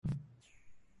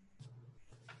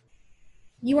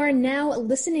You are now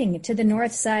listening to the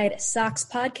Northside Sox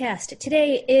podcast.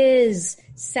 Today is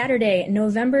Saturday,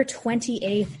 November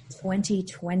 28th,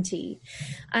 2020.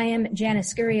 I am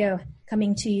Janice Scurio,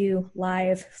 coming to you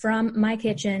live from my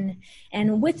kitchen.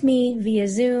 And with me via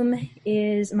Zoom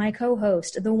is my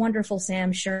co-host, the wonderful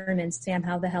Sam Sherman. Sam,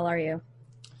 how the hell are you?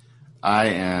 I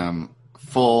am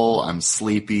full. I'm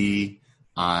sleepy.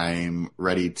 I'm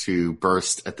ready to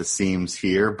burst at the seams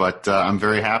here, but I'm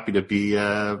very happy to be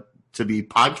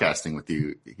podcasting with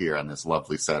you here on this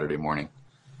lovely Saturday morning.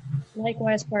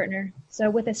 Likewise, partner. So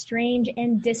with a strange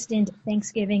and distant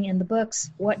Thanksgiving in the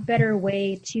books, what better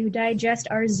way to digest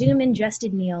our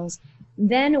Zoom-ingested meals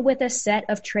than with a set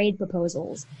of trade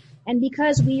proposals? And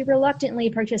because we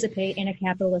reluctantly participate in a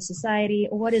capitalist society,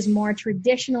 what is more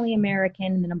traditionally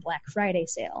American than a Black Friday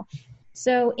sale?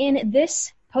 So in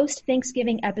this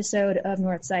post-Thanksgiving episode of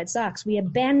Northside Sox, we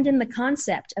abandon the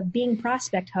concept of being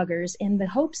prospect huggers in the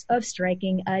hopes of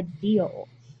striking a deal.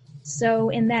 So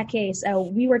in that case,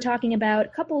 we were talking about a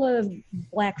couple of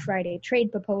Black Friday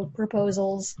trade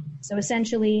proposals. So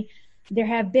essentially, there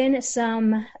have been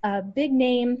some big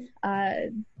names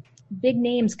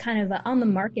kind of on the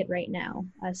market right now.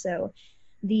 So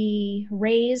the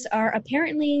Rays are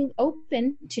apparently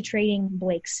open to trading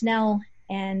Blake Snell.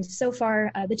 And so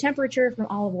far, the temperature from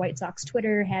all of White Sox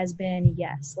Twitter has been,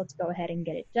 yes, let's go ahead and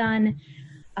get it done.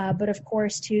 But of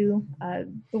course, too,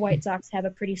 the White Sox have a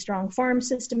pretty strong farm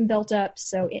system built up.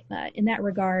 So in that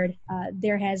regard,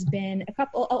 there has been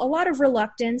a lot of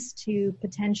reluctance to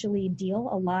potentially deal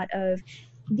a lot of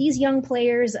these young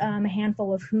players, a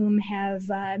handful of whom have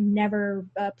never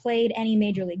played any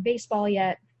Major League Baseball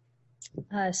yet.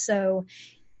 So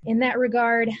in that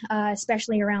regard,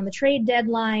 especially around the trade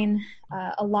deadline,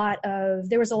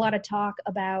 there was a lot of talk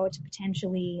about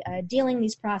potentially dealing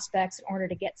these prospects in order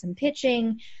to get some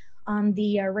pitching on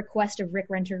the request of Rick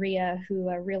Renteria,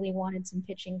 who really wanted some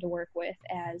pitching to work with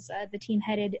as the team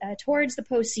headed towards the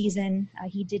postseason.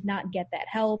 He did not get that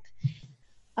help.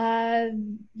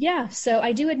 So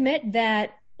I do admit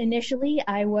that initially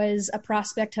I was a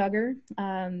prospect hugger,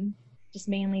 just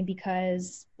mainly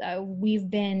because we've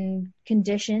been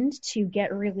conditioned to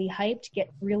get really hyped,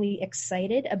 get really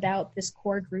excited about this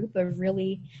core group of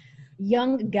really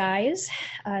young guys.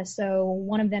 So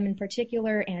one of them in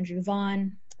particular, Andrew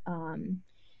Vaughn,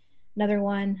 another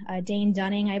one, Dane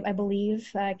Dunning, I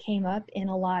believe, came up in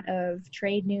a lot of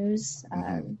trade news.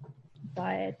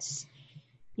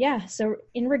 So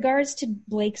in regards to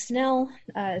Blake Snell,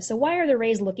 so why are the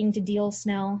Rays looking to deal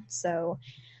Snell? So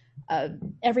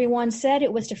everyone said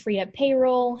it was to free up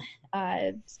payroll.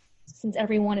 Since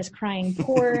everyone is crying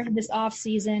poor this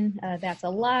offseason, that's a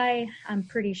lie. I'm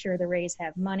pretty sure the Rays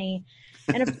have money.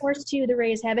 And of course, too, the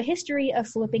Rays have a history of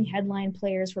flipping headline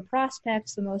players for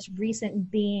prospects, the most recent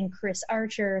being Chris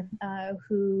Archer,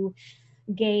 who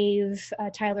gave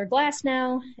Tyler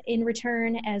Glasnow in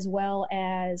return, as well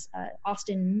as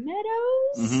Austin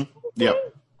Meadows. Mm-hmm.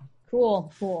 Yep.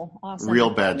 Cool. Awesome. Real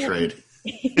bad trade.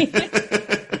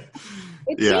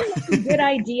 It seemed like a good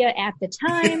idea at the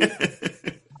time.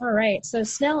 All right, so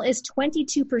Snell is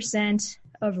 22%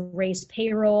 of Rays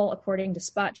payroll, according to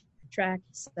Spotrac.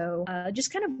 So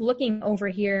just kind of looking over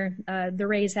here, the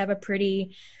Rays have a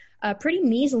pretty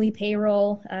measly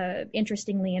payroll.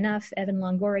 Interestingly enough, Evan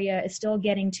Longoria is still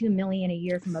getting $2 million a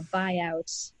year from a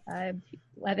buyout.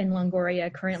 Evan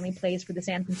Longoria currently plays for the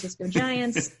San Francisco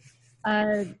Giants.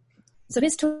 So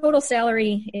his total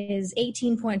salary is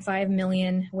 $18.5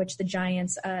 million, which the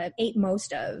Giants ate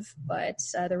most of, but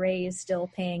the Rays still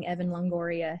paying Evan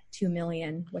Longoria $2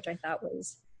 million, which I thought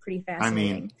was pretty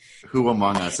fascinating. I mean, who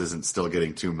among us isn't still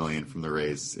getting $2 million from the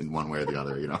Rays in one way or the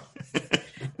other, you know?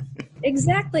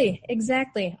 Exactly.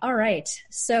 All right.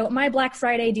 So my Black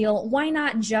Friday deal, why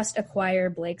not just acquire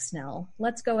Blake Snell?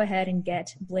 Let's go ahead and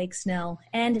get Blake Snell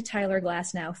and Tyler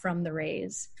Glasnow from the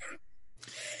Rays.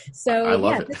 So I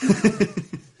love it.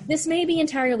 This may be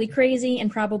entirely crazy and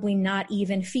probably not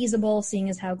even feasible, seeing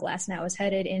as how Glasnow is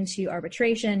headed into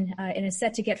arbitration and is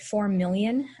set to get $4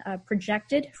 million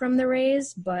projected from the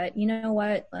Rays. But you know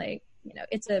what?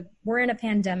 We're in a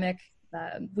pandemic.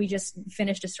 We just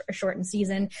finished a shortened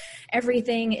season.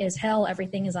 Everything is hell.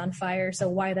 Everything is on fire. So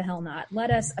why the hell not? Let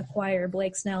us acquire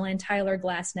Blake Snell and Tyler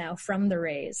Glasnow from the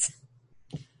Rays.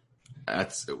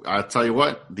 I'll tell you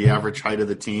what, the average height of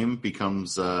the team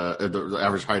becomes the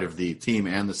average height of the team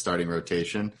and the starting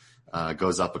rotation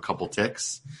goes up a couple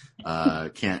ticks.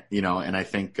 And I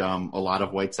think a lot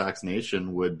of White Sox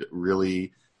Nation would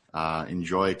really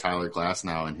enjoy Tyler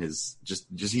Glasnow and his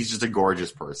he's just a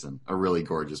gorgeous person, a really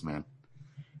gorgeous man.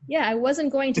 Yeah, I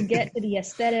wasn't going to get to the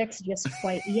aesthetics just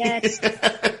quite yet.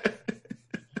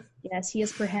 Yes, he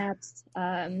is perhaps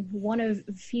one of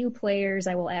few players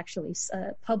I will actually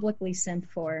publicly simp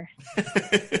for.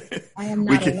 I am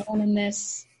not alone in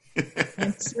this.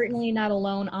 I'm certainly not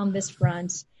alone on this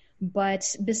front.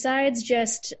 But besides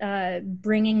just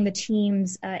bringing the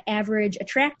team's average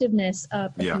attractiveness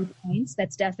up a few points,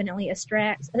 that's definitely a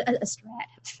stat.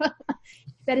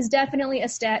 That is definitely a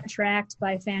stat tracked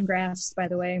by Fangraphs, by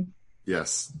the way.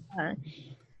 Yes.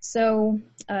 So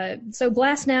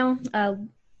Glasnow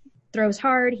throws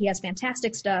hard. He has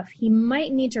fantastic stuff. He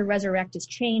might need to resurrect his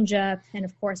changeup. And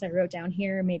of course, I wrote down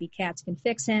here, maybe Cats can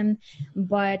fix him.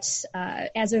 But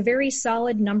as a very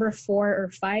solid number 4 or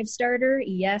 5 starter,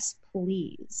 yes,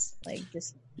 please.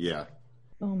 Yeah.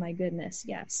 Oh my goodness,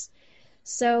 yes.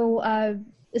 So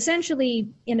essentially,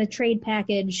 in a trade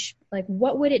package,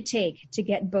 what would it take to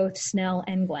get both Snell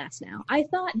and Glasnow? I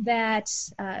thought that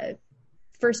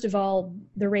first of all,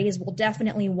 the Rays will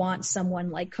definitely want someone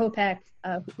like Kopech,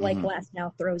 like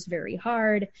Glasnow throws very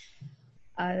hard.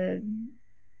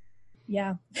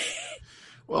 Yeah.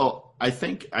 Well, I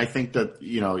think that,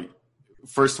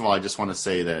 first of all, I just want to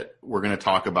say that we're going to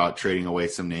talk about trading away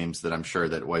some names that I'm sure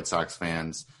that White Sox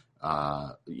fans,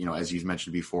 as you've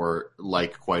mentioned before,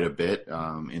 like quite a bit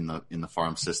in the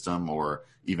farm system or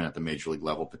even at the major league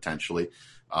level potentially.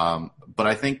 But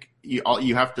I think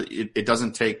you have to. It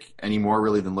doesn't take any more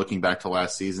really than looking back to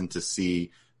last season to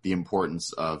see the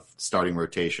importance of starting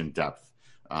rotation depth.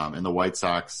 And the White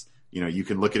Sox, you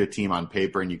can look at a team on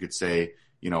paper and you could say,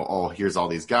 oh, here's all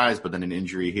these guys, but then an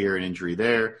injury here, an injury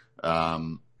there.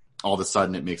 All of a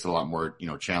sudden, it makes it a lot more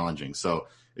challenging. So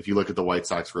if you look at the White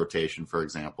Sox rotation, for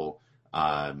example,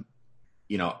 him,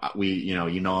 you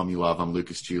love him.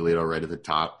 Lucas Giolito right at the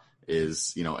top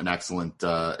is, an excellent,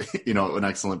 an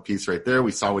excellent piece right there.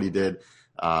 We saw what he did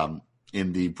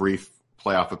in the brief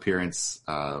playoff appearance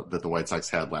that the White Sox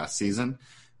had last season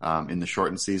in the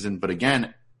shortened season. But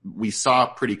again, we saw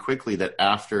pretty quickly that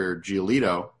after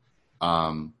Giolito,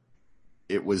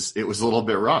 it was a little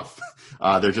bit rough.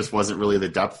 There just wasn't really the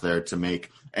depth there to make.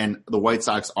 And the White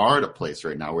Sox are at a place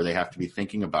right now where they have to be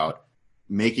thinking about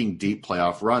making deep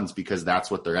playoff runs because that's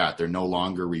what they're at. They're no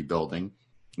longer rebuilding.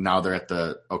 Now they're at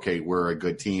we're a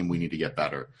good team. We need to get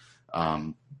better.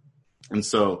 And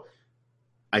so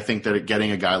I think that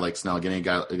getting a guy like Snell, getting a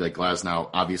guy like Glasnow,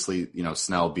 obviously,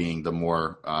 Snell being the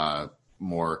more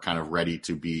kind of ready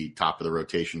to be top of the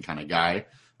rotation kind of guy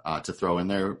to throw in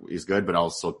there is good, but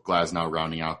also Glasnow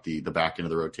rounding out the back end of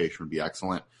the rotation would be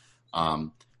excellent.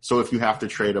 So if you have to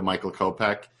trade a Michael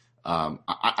Kopech, I'm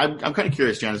kind of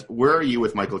curious, Janice, where are you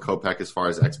with Michael Kopech as far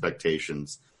as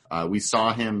expectations? We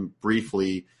saw him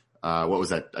briefly, what was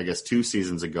that, I guess 2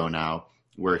 seasons ago now,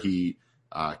 where he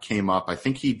came up. I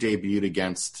think he debuted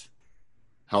against,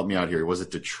 help me out here, was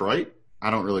it Detroit? I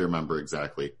don't really remember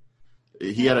exactly.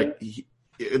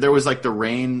 There was the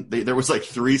rain. There was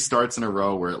 3 starts in a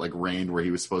row where it rained where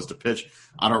he was supposed to pitch.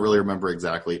 I don't really remember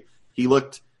exactly. He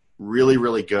looked really,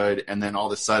 really good. And then all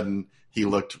of a sudden he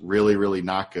looked really, really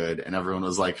not good. And everyone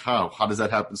was like, how does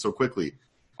that happen so quickly?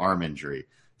 Arm injury.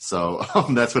 So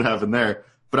that's what happened there.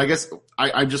 But I guess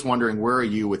I'm just wondering, where are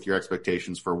you with your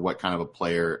expectations for what kind of a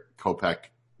player Kopech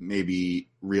maybe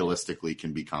realistically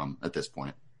can become at this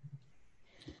point?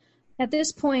 At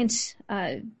this point,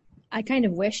 I kind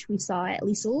of wish we saw at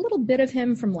least a little bit of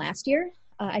him from last year.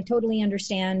 I totally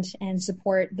understand and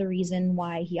support the reason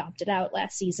why he opted out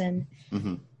last season.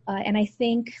 Mm-hmm. And I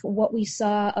think what we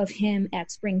saw of him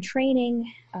at spring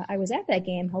training, I was at that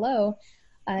game, hello.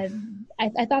 I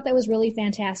thought that was really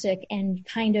fantastic, and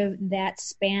kind of that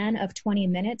span of 20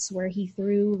 minutes where he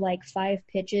threw 5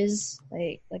 pitches,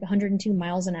 like 102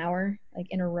 miles an hour,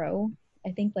 in a row.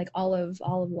 I think all of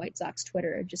White Sox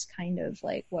Twitter just kind of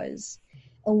was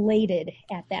elated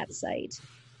at that sight,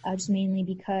 just mainly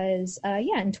because,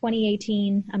 in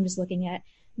 2018, I'm just looking at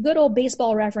good old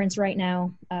Baseball Reference right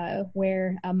now,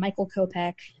 where Michael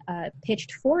Kopech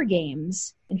pitched 4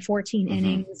 games in 14 mm-hmm.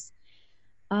 innings.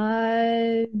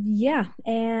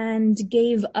 And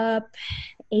gave up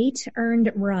 8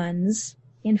 earned runs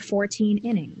in 14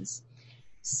 innings.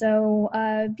 So,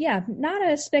 not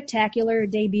a spectacular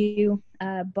debut,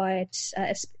 but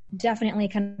definitely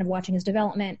kind of watching his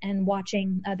development and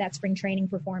watching that spring training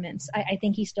performance. I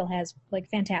think he still has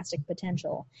fantastic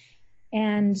potential.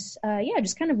 And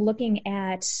just kind of looking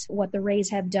at what the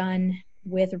Rays have done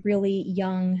with really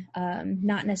young,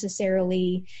 not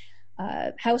necessarily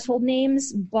household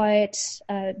names, but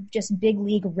just big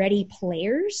league ready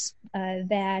players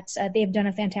that they've done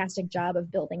a fantastic job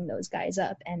of building those guys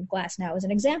up. And Glasnow is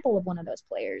an example of one of those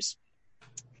players.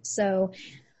 So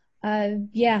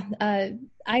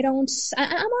I don't.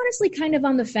 I'm honestly kind of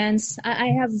on the fence.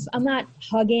 I'm not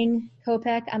hugging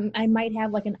Kopech. I might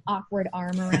have like an awkward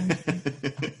arm around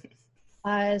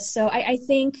him. So I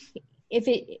think if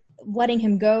letting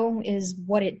him go is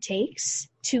what it takes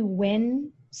to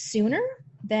win sooner,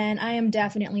 then I am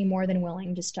definitely more than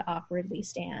willing just to awkwardly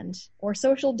stand or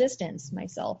social distance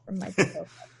myself from my Kopech.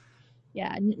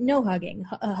 Yeah, no hugging.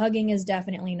 Hugging is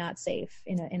definitely not safe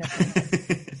in a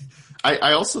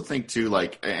I also think too,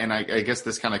 like, and I guess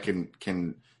this kind of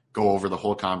can go over the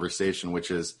whole conversation, which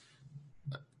is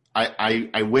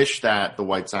I wish that the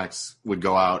White Sox would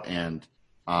go out and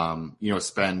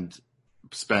spend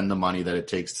the money that it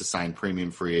takes to sign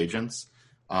premium free agents.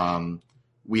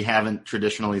 We haven't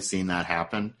traditionally seen that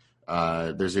happen.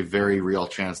 There's a very real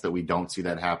chance that we don't see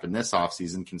that happen this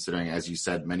offseason, considering, as you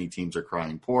said, many teams are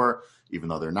crying poor, even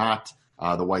though they're not.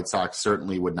 The White Sox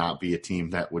certainly would not be a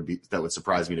team that would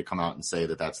surprise me to come out and say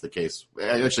that that's the case.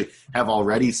 I actually have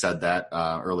already said that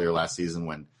earlier last season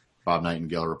when Bob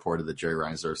Nightingale reported that Jerry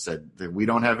Reinsdorf said that we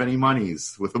don't have any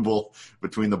monies with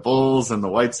between the Bulls and the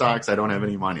White Sox. I don't have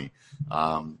any money,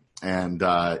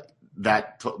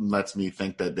 that lets me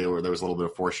think that there was a little bit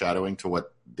of foreshadowing to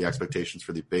what the expectations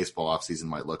for the baseball offseason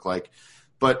might look like.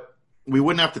 But we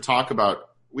wouldn't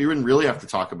really have to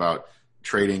talk about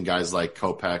trading guys like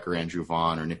Kopech or Andrew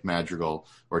Vaughn or Nick Madrigal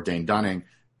or Dane Dunning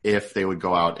if they would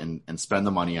go out and spend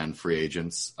the money on free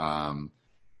agents.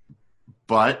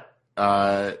 But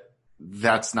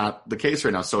that's not the case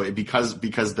right now. So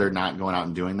because they're not going out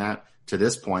and doing that to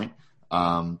this point,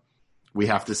 we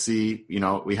have to see, you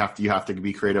have to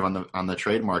be creative on the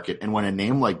trade market. And when a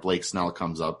name like Blake Snell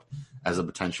comes up as a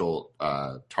potential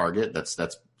target that's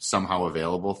somehow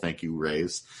available, thank you,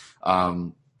 Rays,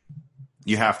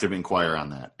 you have to inquire on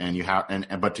that.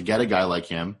 And but to get a guy like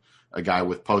him, a guy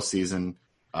with postseason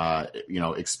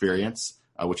experience,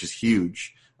 which is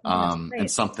huge,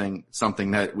 and something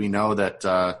that we know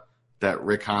that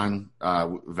Rick Hahn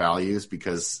values,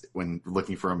 because when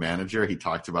looking for a manager, he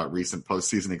talked about recent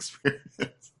postseason experience.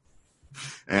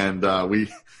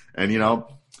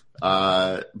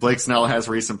 Blake Snell has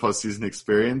recent postseason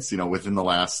experience, within the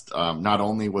last, not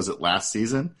only was it last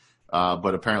season,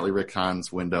 but apparently Rick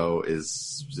Hahn's window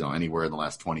is, anywhere in the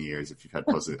last 20 years if you've had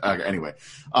postseason. Anyway.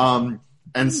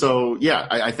 And so, yeah,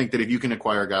 I think that if you can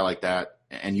acquire a guy like that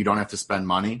and you don't have to spend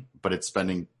money, but it's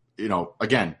spending,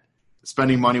 again,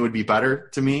 spending money would be better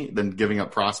to me than giving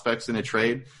up prospects in a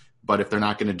trade. But if they're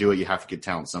not going to do it, you have to get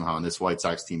talent somehow. And this White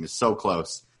Sox team is so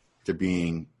close to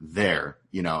being there,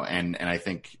 and I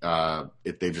think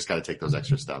they've just got to take those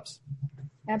extra steps.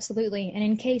 Absolutely. And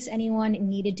in case anyone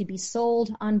needed to be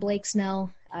sold on Blake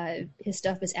Snell, his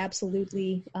stuff is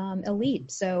absolutely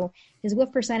elite. So his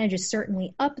whiff percentage is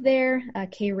certainly up there.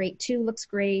 K rate 2 looks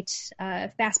great.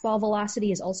 Fastball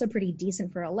velocity is also pretty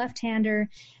decent for a left-hander.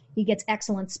 He gets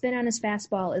excellent spin on his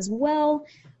fastball as well.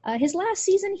 His last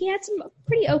season, he had some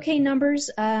pretty okay numbers.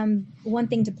 One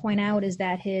thing to point out is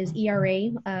that his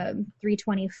ERA,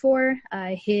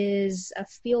 3.24, his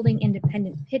fielding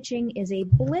independent pitching is a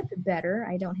blip better.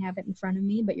 I don't have it in front of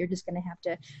me, but you're just going to have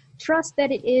to trust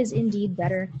that it is indeed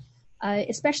better,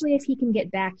 especially if he can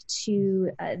get back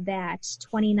to that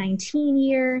 2019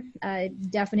 year.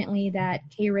 Definitely that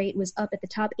K rate was up at the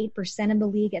top 8% of the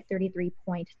league at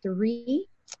 33.3.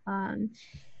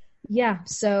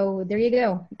 So there you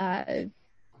go.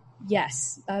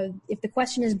 Yes. If the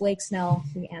question is Blake Snell,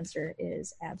 the answer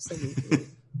is absolutely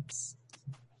yes.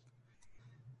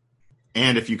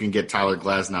 And if you can get Tyler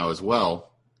Glasnow as well,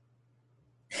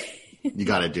 you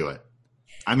got to do it.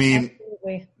 I mean,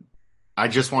 absolutely. I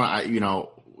just want we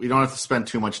don't have to spend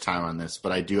too much time on this,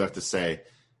 but I do have to say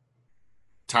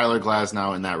Tyler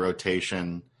Glasnow in that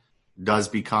rotation does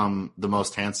become the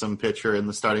most handsome pitcher in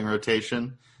the starting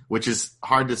rotation, which is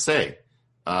hard to say.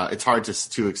 It's hard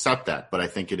to accept that, but I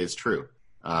think it is true.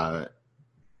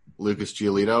 Lucas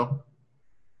Giolito,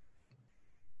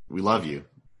 we love you,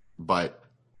 but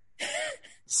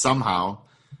somehow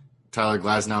Tyler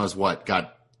Glasnow is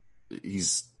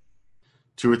he's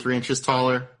 2 or 3 inches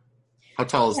taller. How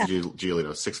tall is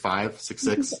Giolito? 6'5",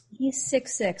 6'6"? He's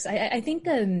 6'6". I think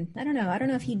I don't know. I don't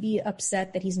know if he'd be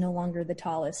upset that he's no longer the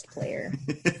tallest player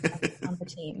on the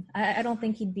team. I don't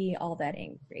think he'd be all that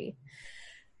angry.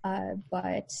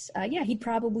 But he'd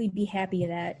probably be happy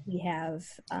that we have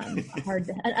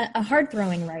a hard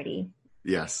throwing righty.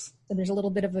 Yes. So there's a little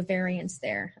bit of a variance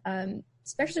there,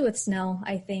 especially with Snell.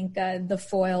 I think the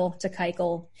foil to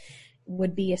Keuchel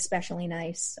would be especially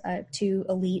nice. 2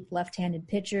 elite left-handed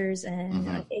pitchers,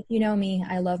 and if you know me,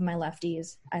 I love my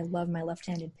lefties. I love my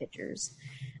left-handed pitchers.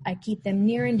 I keep them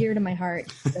near and dear to my heart.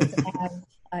 So to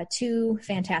have 2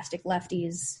 fantastic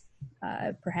lefties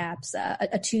perhaps a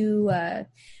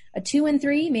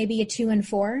 2-3, maybe a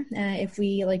 2-4. If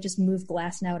we just move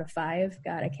Glass now to 5.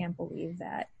 God, I can't believe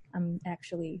that I'm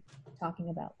actually talking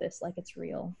about this like it's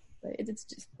real, but it's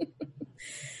just.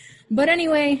 But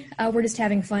anyway, we're just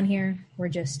having fun here. We're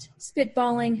just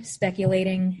spitballing,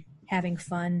 speculating, having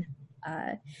fun.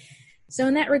 So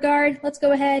in that regard, let's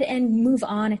go ahead and move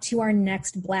on to our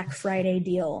next Black Friday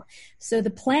deal. So the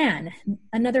plan,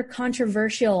 another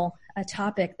controversial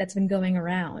topic that's been going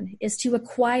around, is to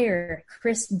acquire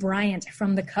Kris Bryant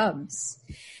from the Cubs.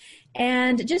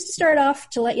 And just to start off,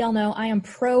 to let y'all know, I am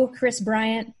pro Kris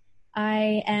Bryant.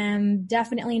 I am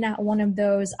definitely not one of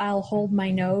those I'll hold my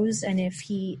nose, and if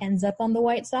he ends up on the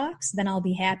White Sox, then I'll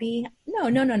be happy. No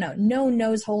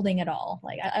nose holding at all.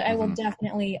 I will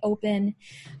definitely open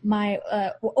my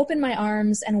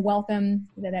arms and welcome.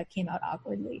 That came out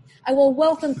awkwardly. I will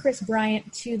welcome Kris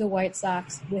Bryant to the White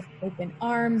Sox with open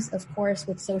arms, of course,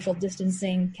 with social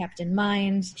distancing kept in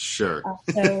mind. Sure.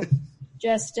 So.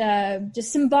 Just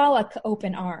symbolic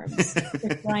open arms.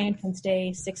 Kris Bryant can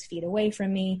stay 6 feet away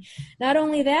from me. Not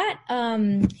only that,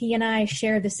 he and I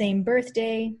share the same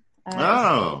birthday.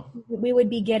 We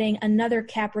would be getting another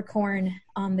Capricorn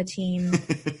on the team.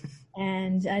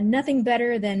 And nothing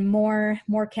better than more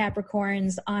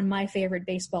Capricorns on my favorite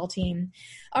baseball team.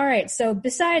 All right, so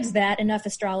besides that, enough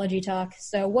astrology talk.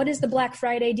 So what is the Black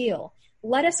Friday deal?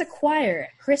 Let us acquire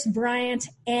Kris Bryant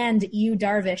and Yu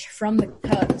Darvish from the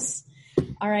Cubs.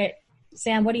 All right,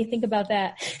 Sam, what do you think about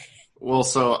that? Well,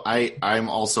 so I'm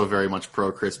also very much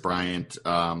pro Kris Bryant.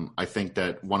 I think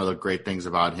that one of the great things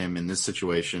about him in this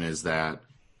situation is that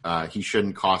he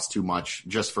shouldn't cost too much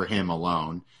just for him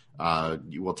alone.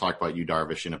 We'll talk about Yu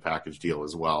Darvish in a package deal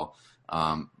as well.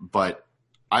 But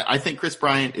I think Kris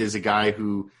Bryant is a guy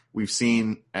who we've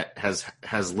seen has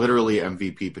literally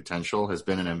MVP potential, has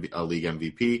been a league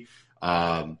MVP,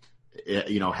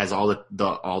 has all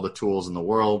the tools in the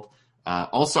world.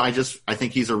 Also, I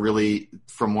think he's a really,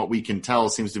 from what we can tell,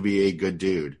 seems to be a good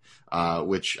dude,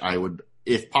 which I would,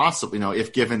 if possible,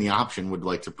 if given the option, would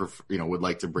like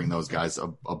to bring those guys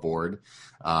aboard,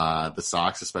 the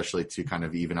Sox, especially to kind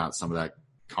of even out some of that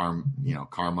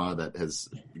karma that has,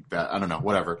 I don't know,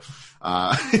 whatever.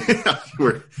 I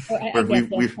totally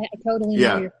know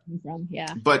where you're coming from.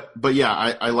 Yeah. But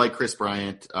yeah, I like Kris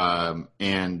Bryant.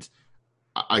 And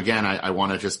again, I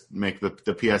want to just make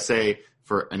the PSA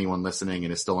for anyone listening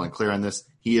and is still unclear on this.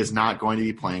 He is not going to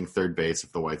be playing third base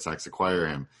if the White Sox acquire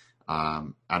him. I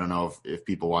don't know if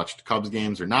people watched Cubs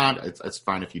games or not. It's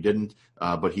fine if you didn't,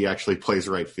 but he actually plays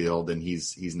right field, and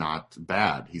he's not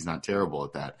bad. He's not terrible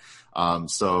at that.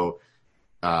 So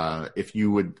if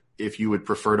you would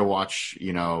prefer to watch,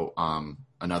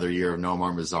 another year of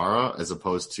Nomar Mazara as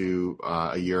opposed to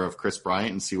a year of Kris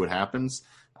Bryant and see what happens,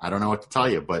 I don't know what to tell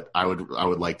you, but I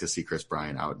would like to see Kris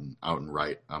Bryant out and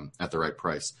right at the right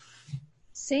price.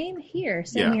 Same here.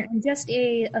 And just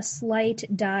a slight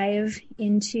dive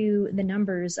into the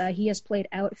numbers. He has played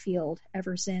outfield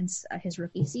ever since his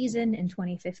rookie season in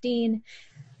 2015.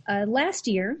 Last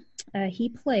year, he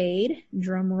played,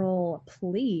 drumroll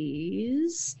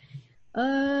please,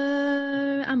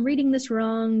 I'm reading this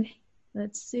wrong.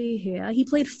 Let's see here. He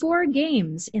played 4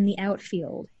 games in the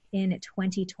outfield in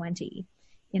 2020.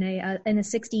 In a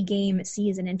 60-game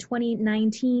season. In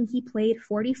 2019, he played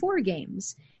 44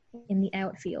 games in the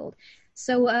outfield.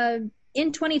 So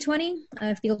in 2020,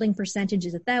 fielding percentage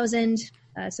is 1,000.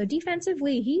 So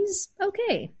defensively, he's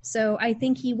okay. So I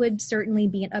think he would certainly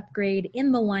be an upgrade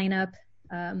in the lineup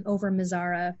over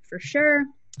Mazara for sure.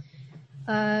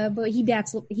 But he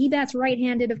bats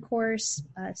right-handed, of course.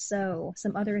 So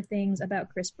some other things about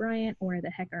Kris Bryant. Where the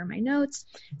heck are my notes?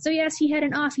 So yes, he had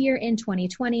an off year in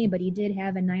 2020, but he did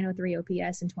have a 903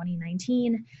 OPS in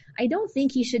 2019. I don't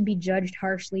think he should be judged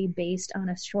harshly based on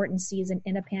a shortened season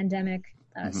in a pandemic.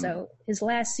 So his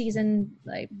last season,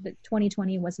 the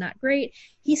 2020, was not great.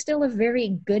 He's still a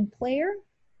very good player.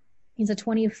 He's a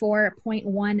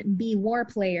 24.1 B WAR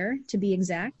player, to be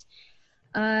exact.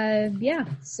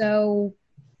 So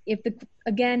if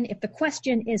the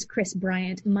question is Kris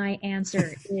Bryant, my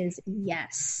answer is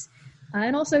yes.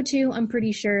 And also too, I'm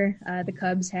pretty sure the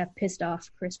Cubs have pissed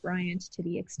off Kris Bryant to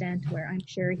the extent where I'm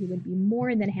sure he would be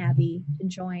more than happy to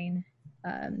join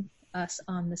us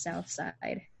on the South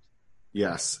Side.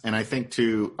 Yes. And I think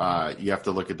too, you have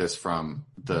to look at this from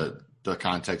the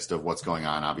context of what's going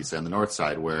on, obviously on the North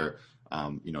Side, where,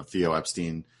 Theo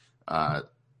Epstein,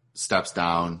 steps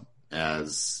down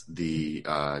as the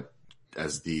I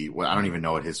don't even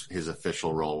know what his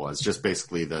official role was, just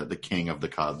basically the king of the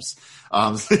Cubs.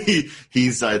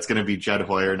 He's it's going to be Jed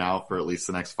Hoyer now for at least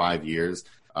the next 5 years.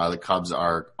 The Cubs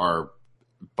are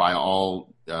by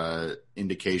all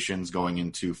indications going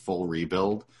into full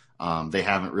rebuild. They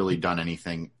haven't really done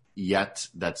anything yet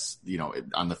that's,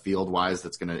 on the field wise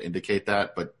that's going to indicate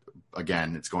that. But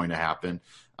again, it's going to happen.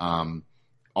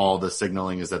 All the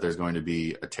signaling is that there's going to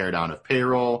be a teardown of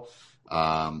payroll,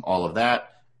 all of that.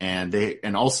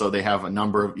 And also they have a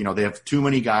number of, they have too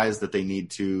many guys that they need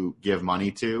to give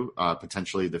money to,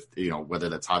 potentially whether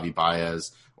that's Javi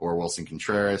Baez or Wilson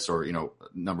Contreras or, a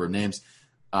number of names.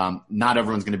 Not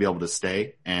everyone's going to be able to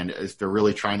stay. And if they're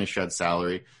really trying to shed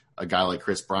salary, a guy like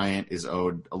Chris Bryant is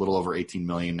owed a little over $18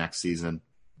 million next season.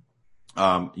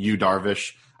 Yu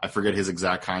Darvish, I forget his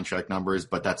exact contract numbers,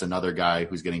 but that's another guy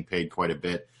who's getting paid quite a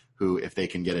bit, who, if they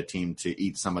can get a team to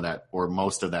eat some of that or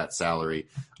most of that salary,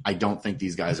 I don't think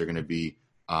these guys are going to be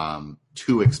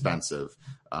too expensive,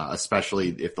 especially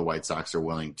if the White Sox are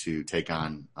willing to take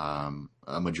on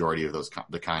a majority of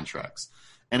the contracts.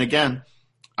 And again,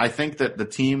 I think that the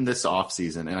team this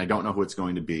offseason, and I don't know who it's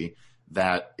going to be,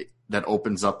 that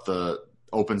opens up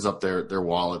their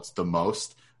wallets the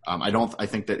most. I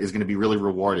think that is going to be really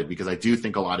rewarded, because I do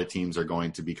think a lot of teams are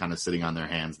going to be kind of sitting on their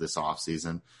hands this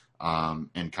offseason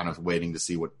and kind of waiting to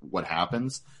see what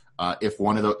happens. If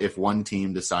one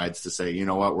team decides to say, you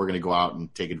know what, we're going to go out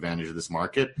and take advantage of this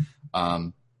market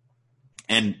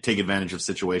and take advantage of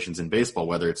situations in baseball,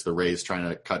 whether it's the Rays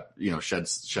trying to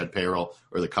shed payroll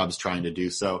or the Cubs trying to do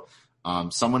so.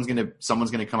 Someone's going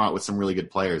to come out with some really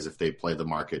good players if they play the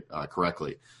market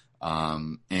correctly.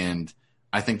 And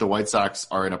I think the White Sox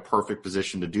are in a perfect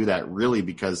position to do that, really,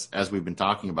 because as we've been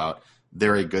talking about,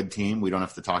 they're a good team. We don't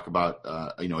have to talk about,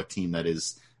 a team that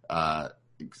is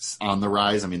on the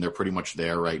rise. I mean, they're pretty much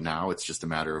there right now. It's just a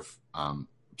matter of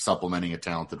supplementing a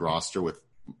talented roster with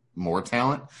more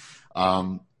talent.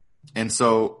 And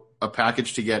so a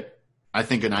package to get, I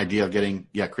think, an idea of getting,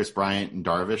 Chris Bryant and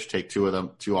Darvish, take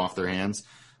two off their hands.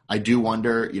 I do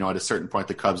wonder, at a certain point,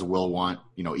 the Cubs will want,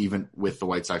 even with the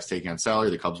White Sox taking on salary,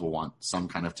 the Cubs will want some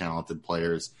kind of talented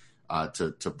players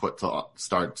to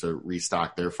start to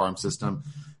restock their farm system.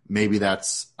 Maybe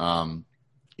that's,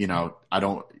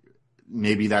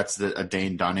 maybe that's a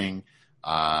Dane Dunning.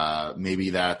 Maybe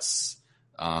that's,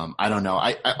 I don't know.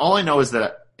 All I know is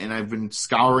that, and I've been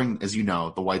scouring, as you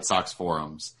know, the White Sox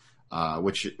forums,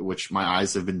 which my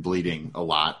eyes have been bleeding a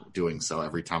lot doing so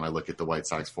every time I look at the White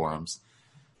Sox forums.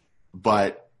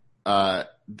 But I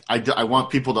want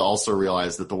people to also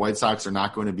realize that the White Sox are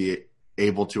not going to be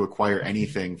able to acquire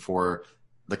anything for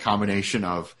the combination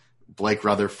of Blake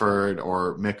Rutherford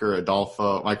or Micker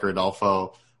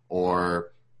Adolfo,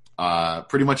 or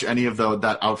pretty much any of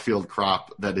that outfield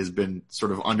crop that has been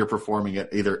sort of underperforming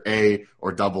at either A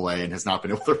or Double A and has not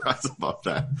been able to rise above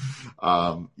that.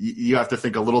 You have to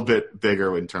think a little bit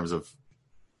bigger in terms of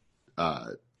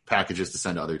packages to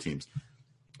send to other teams.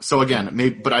 So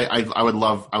again, but I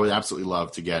would absolutely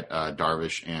love to get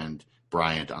Darvish and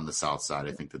Bryant on the south side.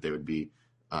 I think that they would be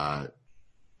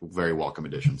very welcome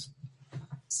additions.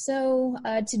 So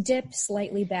to dip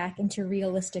slightly back into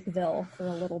Realisticville for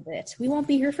a little bit, we won't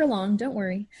be here for long, don't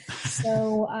worry.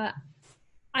 So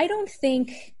I don't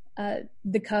think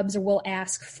the Cubs will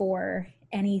ask for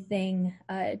anything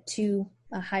too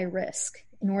high risk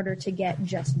in order to get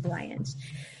just Bryant.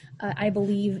 I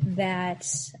believe that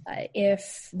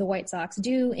if the White Sox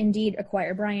do indeed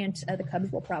acquire Bryant, the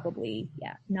Cubs will probably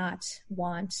not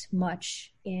want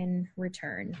much in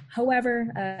return. However,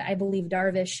 I believe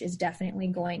Darvish is definitely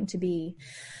going to be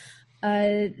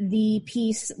the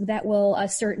piece that will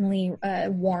certainly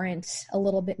warrant a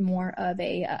little bit more of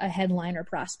a headliner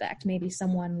prospect. Maybe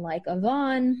someone like a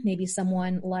Vaughn, maybe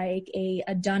someone like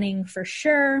a Dunning for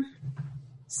sure.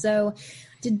 So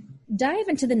to dive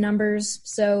into the numbers,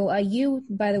 so you,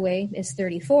 by the way, is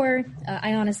 34.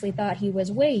 I honestly thought he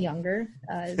was way younger,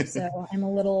 so I'm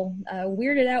a little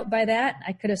weirded out by that.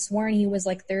 I could have sworn he was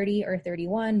like 30 or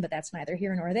 31, but that's neither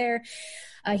here nor there.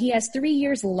 He has 3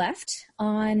 years left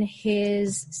on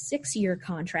his 6-year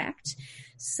contract.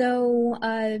 So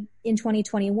in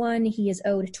 2021, he is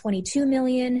owed $22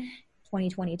 million,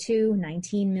 2022,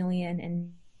 $19 million,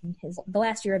 and the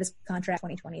last year of his contract,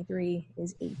 2023,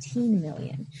 is $18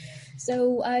 million.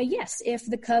 So, yes, if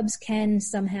the Cubs can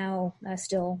somehow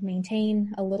still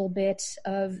maintain a little bit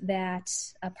of that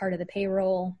part of the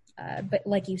payroll, but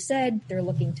like you said, they're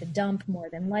looking to dump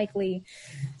more than likely.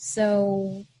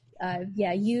 So,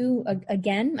 you,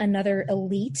 again, another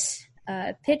elite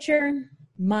pitcher.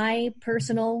 My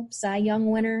personal Cy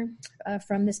Young winner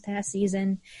from this past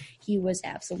season. He was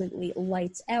absolutely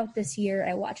lights out this year.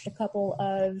 I watched a couple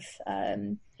of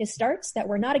his starts that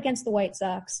were not against the White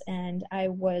Sox, and I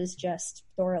was just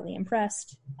thoroughly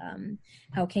impressed.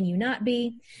 How can you not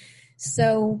be?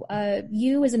 So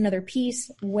U is another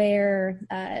piece where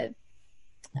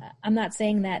I'm not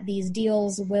saying that these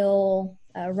deals will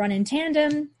run in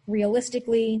tandem.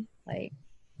 Realistically, like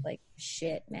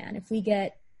shit, man. If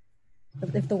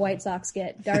the White Sox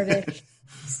get Darvish,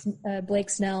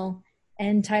 Blake Snell,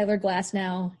 and Tyler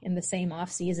Glasnow in the same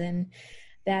offseason,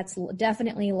 that's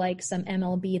definitely like some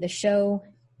MLB The Show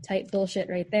type bullshit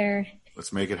right there.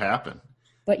 Let's make it happen.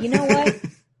 But you know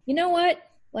what?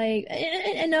 Like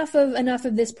enough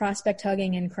of this prospect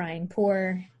hugging and crying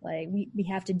poor. Like we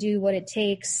have to do what it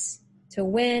takes to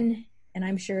win. And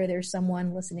I'm sure there's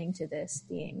someone listening to this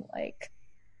being like,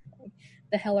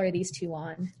 the hell are these two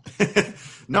on?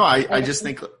 No, I just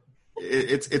think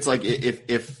it's like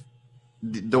if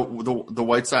the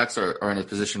White Sox are in a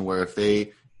position where if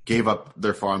they gave up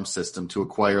their farm system to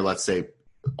acquire, let's say,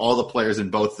 all the players in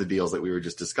both the deals that we were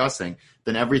just discussing,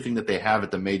 then everything that they have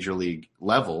at the major league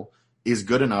level is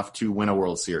good enough to win a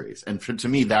World Series. And to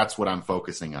me, that's what I'm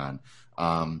focusing on.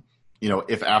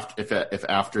 If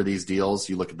after these deals,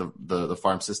 you look at the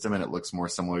farm system and it looks more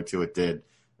similar to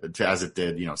as it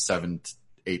did, 7,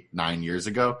 8, 9 years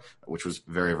ago, which was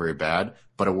very, very bad,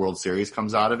 but a World Series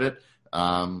comes out of it.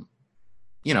 Those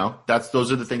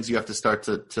are the things you have to start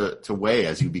to weigh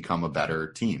as you become a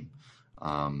better team.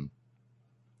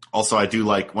 Also, I do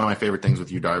like, one of my favorite things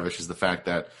with Yu Darvish is the fact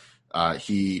that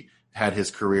he had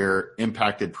his career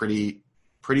impacted pretty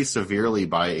severely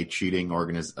by a cheating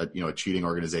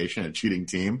organization, a cheating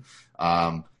team.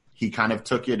 He kind of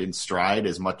took it in stride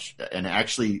as much, and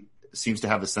actually seems to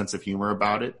have a sense of humor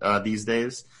about it these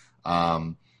days,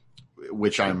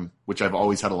 which I've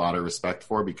always had a lot of respect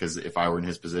for, because if I were in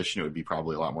his position, it would be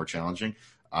probably a lot more challenging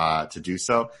to do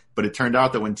so. But it turned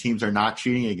out that when teams are not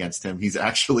cheating against him, he's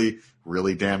actually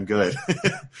really damn good.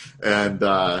 and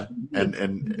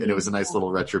it was a nice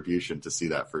little retribution to see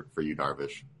that for Yu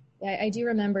Darvish. Yeah, I do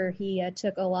remember he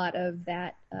took a lot of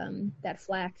that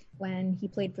flack when he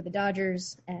played for the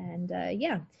Dodgers, and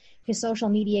his social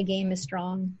media game is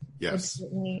strong. Yes, would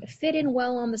certainly fit in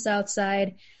well on the South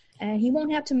Side, and he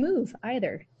won't have to move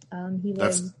either. He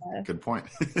lives good point.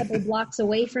 a couple blocks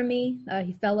away from me.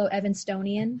 Fellow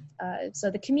Evanstonian,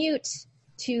 so the commute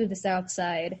to the South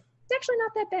Side, it's actually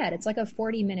not that bad. It's like a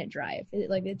 40-minute drive.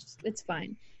 It's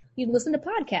fine. You listen to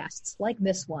podcasts like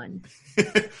this one.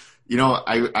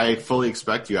 I fully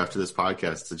expect you after this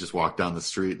podcast to just walk down the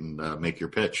street and make your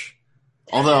pitch.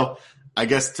 Although, I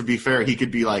guess to be fair, he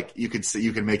could be like, you could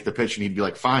make the pitch and he'd be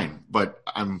like, fine, but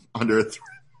I'm under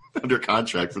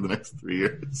contract for the next 3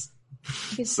 years.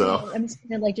 So I'm just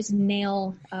gonna just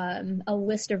nail a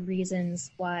list of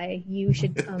reasons why you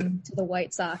should come to the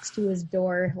White Sox, to his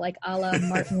door, like a la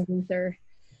Martin Luther.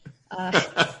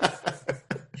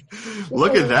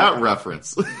 Look at that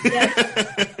reference. Yeah,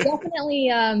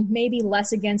 definitely maybe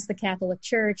less against the Catholic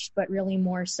Church, but really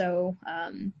more so,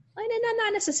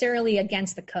 not necessarily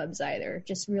against the Cubs either,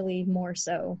 just really more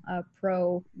so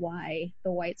pro why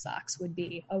the White Sox would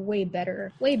be a way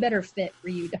better fit for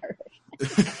you, Darvish.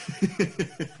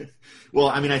 Well,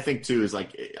 I mean, I think too is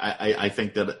like, I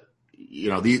think that,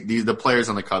 the players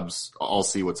on the Cubs all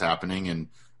see what's happening,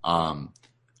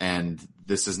 and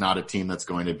this is not a team that's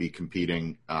going to be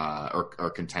competing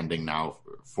or contending now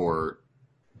for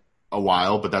a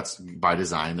while, but that's by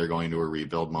design. They're going to a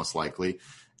rebuild most likely.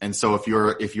 And so if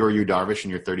you're Yu Darvish and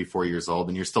you're 34 years old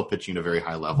and you're still pitching at a very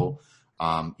high level,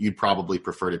 you'd probably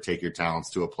prefer to take your talents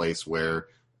to a place where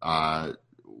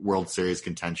World Series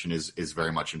contention is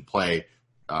very much in play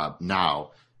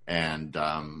now. And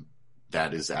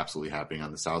that is absolutely happening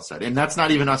on the South Side. And that's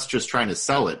not even us just trying to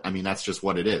sell it. I mean, that's just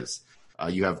what it is.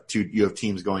 You have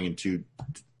teams going in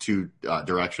two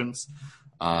directions.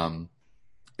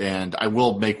 And I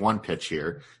will make one pitch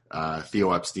here.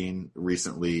 Theo Epstein,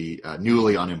 recently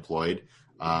newly unemployed.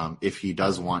 If he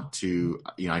does want to,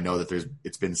 I know that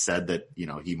it's been said that,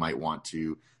 he might want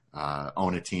to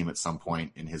own a team at some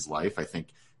point in his life. I think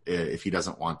if he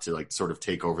doesn't want to sort of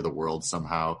take over the world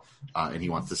somehow, and he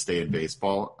wants to stay in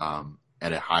baseball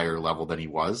at a higher level than he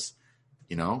was,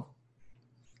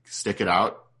 stick it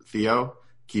out, Theo.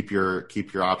 Keep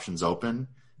your options open.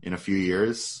 In a few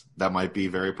years, that might be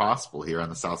very possible here on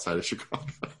the South Side of Chicago.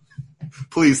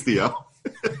 Please, Theo.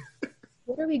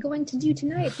 What are we going to do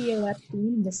tonight, Theo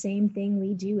Epstein? The same thing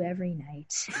we do every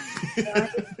night.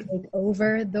 Take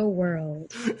over the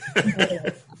world.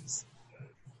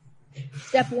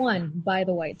 Step 1, buy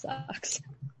the White Sox.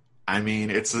 I mean,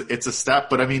 it's a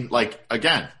step, but I mean,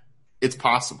 again, it's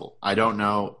possible. I don't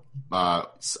know.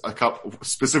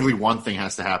 Specifically, one thing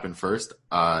has to happen first.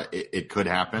 It could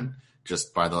happen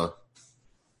just by the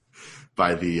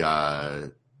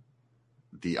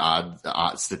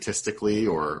odd statistically,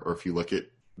 or if you look at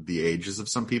the ages of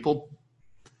some people.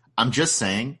 I'm just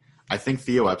saying, I think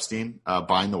Theo Epstein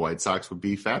buying the White Sox would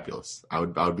be fabulous. I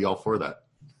would be all for that.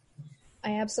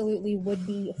 I absolutely would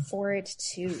be for it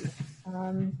too.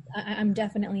 I'm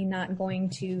definitely not going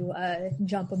to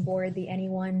jump aboard the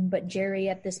anyone but Jerry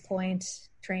at this point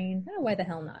train. Oh, why the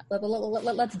hell not?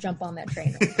 Let's jump on that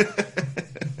train.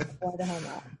 Why the hell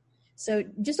not? So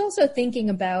just also thinking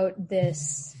about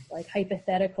this like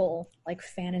hypothetical, like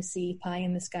fantasy pie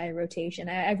in the sky rotation.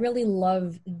 I really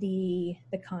love the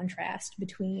contrast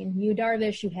between Yu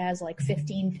Darvish, who has like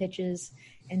 15 pitches,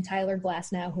 and Tyler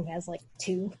Glasnow, who has like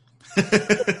 2.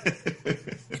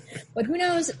 But who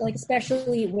knows, like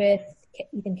especially with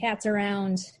Ethan Katz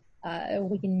around,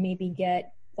 we can maybe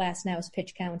get Glasnow's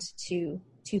pitch count to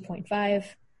 2.5,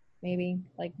 maybe,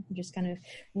 like just kind of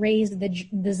raise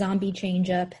the zombie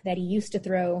changeup that he used to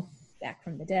throw back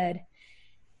from the dead.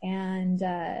 And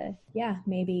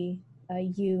maybe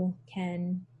you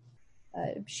can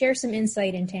share some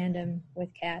insight in tandem with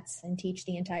Katz and teach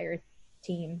the entire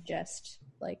team just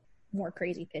like more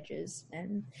crazy pitches.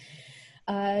 And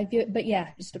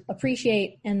just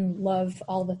appreciate and love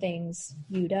all the things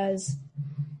you does.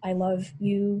 I love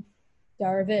you,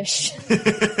 Darvish.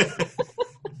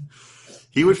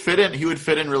 He would fit in. He would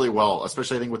fit in really well,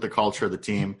 especially I think with the culture of the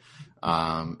team.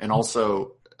 And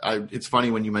also, it's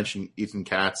funny when you mention Ethan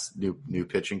Katz, new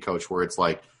pitching coach, where it's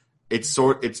like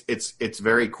it's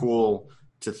very cool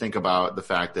to think about the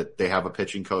fact that they have a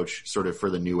pitching coach sort of for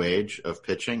the new age of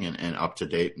pitching and up to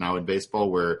date now in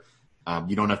baseball, where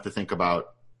you don't have to think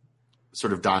about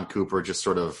sort of Don Cooper just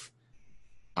sort of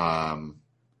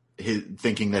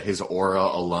thinking that his aura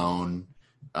alone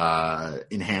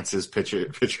enhances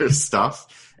pitcher's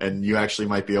stuff, and you actually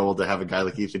might be able to have a guy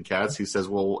like Ethan Katz who says,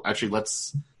 well, actually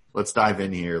let's dive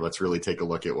in here. Let's really take a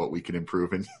look at what we can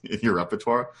improve in your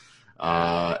repertoire.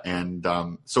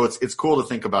 So it's cool to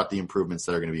think about the improvements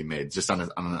that are going to be made. Just on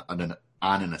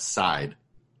an aside,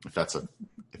 if that's a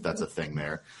thing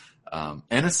there. An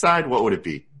aside, what would it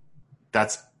be?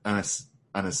 That's an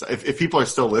aside. If people are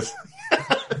still listening.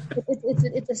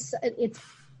 It's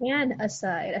an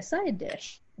aside, a side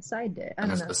dish. I don't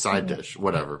know. A side dish,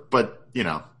 whatever. But,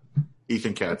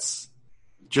 Ethan Katz,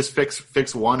 just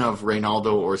fix one of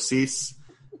Reynaldo Ortiz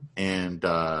and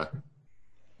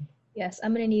yes,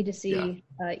 I'm going to need to see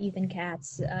Ethan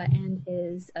Katz and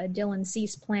his Dylan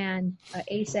Cease plan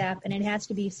ASAP, and it has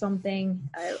to be something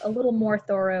a little more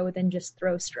thorough than just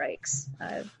throw strikes.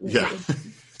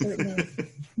 It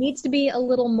needs to be a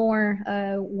little more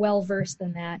well-versed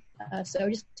than that. So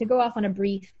just to go off on a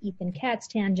brief Ethan Katz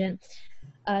tangent,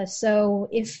 so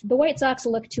if the White Sox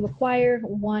look to acquire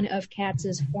one of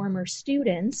Katz's former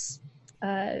students,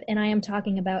 and I am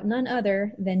talking about none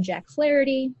other than Jack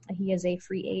Flaherty. He is a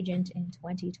free agent in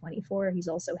 2024. He's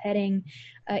also heading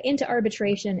into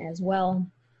arbitration as well.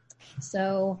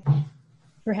 So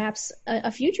perhaps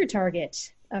a future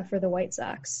target for the White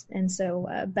Sox. And so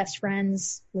best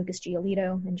friends, Lucas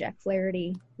Giolito and Jack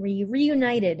Flaherty,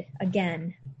 reunited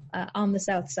again on the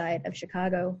south side of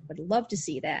Chicago. Would love to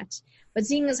see that. But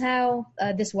seeing as how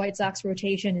this White Sox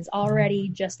rotation is already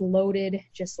just loaded,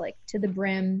 just like to the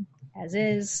brim, as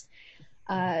is,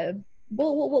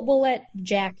 we'll let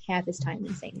Jack have his time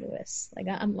in St. Louis. Like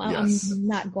I'm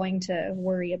not going to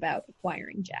worry about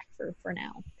acquiring Jack for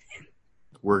now.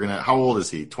 How old is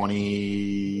he?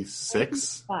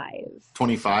 26?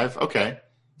 25. Okay.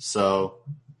 So,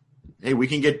 hey, we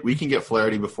can get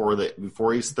Flaherty before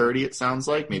he's 30. It sounds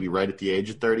like maybe right at the age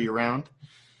of 30 around.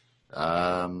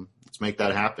 Let's make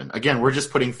that happen. Again, we're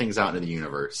just putting things out into the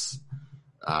universe.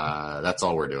 That's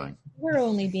all we're doing. We're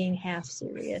only being half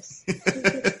serious.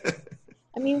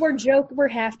 I mean, we're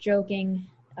half joking,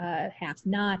 half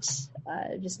not,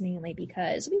 just mainly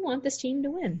because we want this team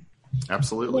to win.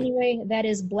 Absolutely. But anyway, that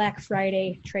is Black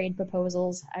Friday trade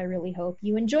proposals. I really hope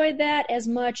you enjoyed that as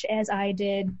much as I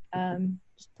did,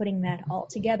 just putting that all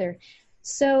together.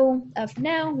 So for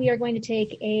now, we are going to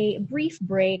take a brief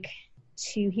break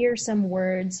to hear some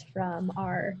words from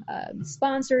our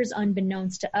sponsors,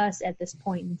 unbeknownst to us at this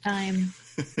point in time.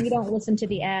 We don't listen to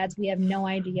the ads. We have no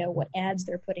idea what ads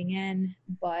they're putting in.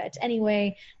 But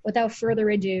anyway, without further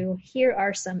ado, here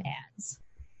are some ads.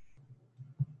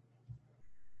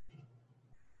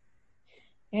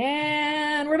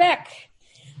 And we're back.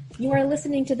 You are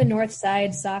listening to the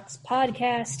Northside Sox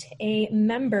podcast, a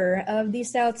member of the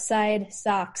Southside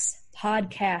Sox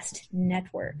podcast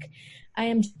network. I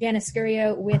am Janice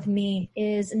Scurio. With me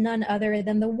is none other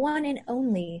than the one and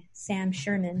only Sam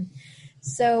Sherman.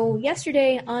 So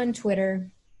yesterday on Twitter,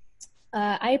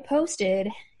 I posted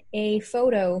a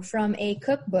photo from a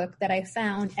cookbook that I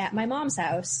found at my mom's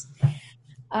house.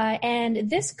 And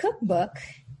this cookbook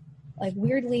like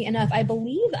weirdly enough, I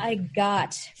believe I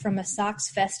got from a Sox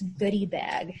Fest goodie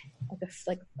bag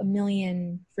like a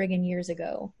million friggin' years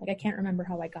ago. Like I can't remember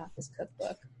how I got this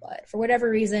cookbook, but for whatever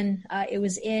reason, it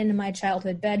was in my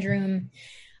childhood bedroom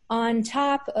on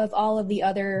top of all of the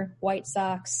other White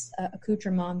Sox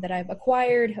accoutrement that I've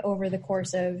acquired over the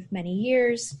course of many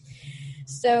years.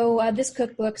 So this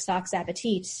cookbook, Sox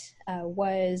Appetit,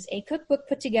 was a cookbook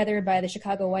put together by the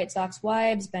Chicago White Sox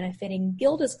wives benefiting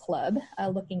Gilda's Club.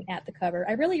 Looking at the cover,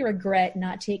 I really regret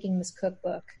not taking this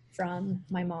cookbook from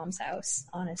my mom's house,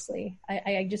 honestly.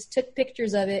 I just took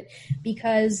pictures of it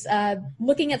because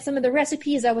looking at some of the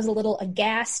recipes, I was a little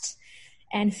aghast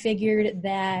and figured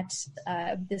that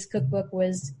this cookbook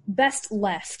was best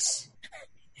left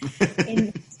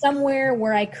in somewhere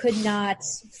where I could not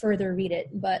further read it.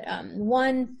 But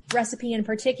one recipe in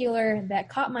particular that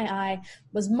caught my eye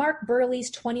was Mark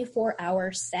Burley's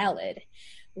 24-hour salad,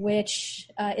 which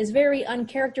is very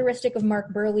uncharacteristic of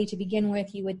Mark Burley to begin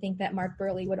with. You would think that Mark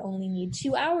Burley would only need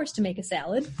 2 hours to make a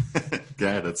salad.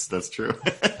 Yeah, that's true.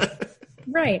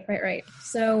 Right.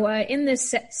 So in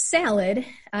this salad,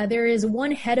 there is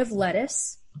 1 head of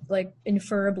lettuce, like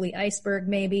inferably iceberg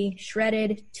maybe,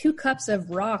 shredded, 2 cups of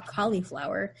raw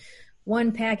cauliflower,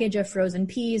 1 package of frozen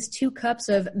peas, 2 cups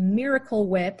of Miracle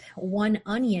Whip, 1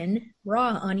 onion,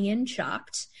 raw onion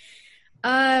chopped.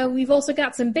 We've also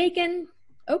got some bacon.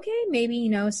 Okay, maybe,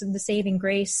 the saving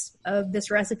grace of this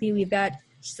recipe. We've got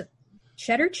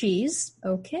cheddar cheese.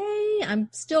 Okay, I'm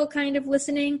still kind of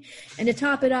listening. And to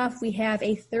top it off, we have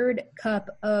a 1/3 cup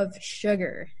of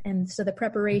sugar. And so the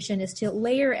preparation is to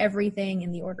layer everything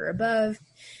in the order above,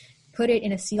 put it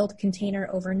in a sealed container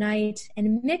overnight,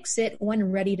 and mix it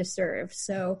when ready to serve.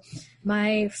 So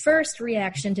my first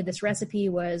reaction to this recipe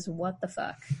was, what the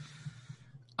fuck?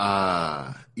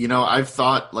 I've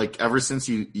thought, like, ever since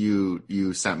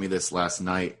you sent me this last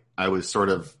night,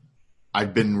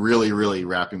 I've been really, really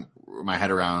wrapping my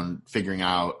head around figuring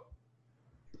out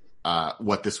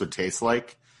what this would taste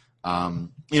like.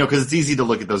 Because it's easy to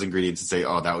look at those ingredients and say,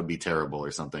 oh, that would be terrible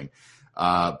or something.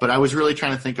 But I was really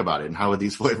trying to think about it and how would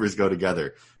these flavors go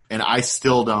together. And I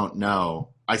still don't know.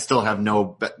 I still I'm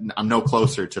no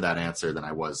closer to that answer than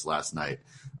I was last night.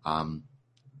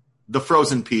 The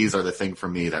frozen peas are the thing for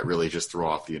me that really just throw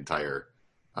off the entire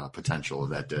potential of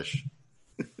that dish.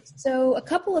 So a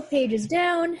couple of pages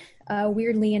down,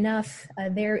 weirdly enough,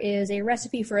 there is a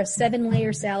recipe for a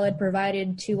 7-layer salad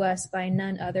provided to us by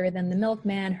none other than the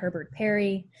milkman, Herbert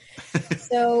Perry.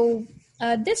 So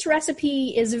this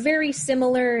recipe is very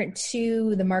similar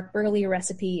to the Mark Burley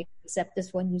recipe, except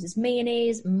this one uses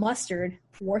mayonnaise, mustard,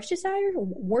 Worcestershire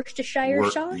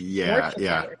sauce? Yeah.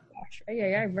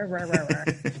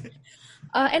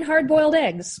 And hard-boiled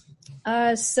eggs.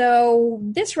 So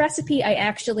this recipe I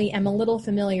actually am a little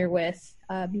familiar with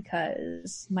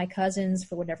because my cousins,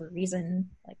 for whatever reason,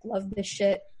 love this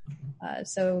shit.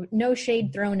 So no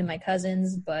shade thrown to my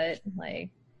cousins, but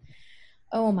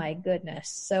oh my goodness.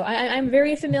 So I'm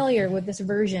very familiar with this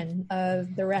version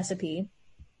of the recipe.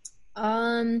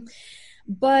 But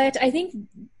I think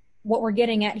what we're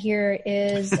getting at here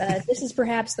is this is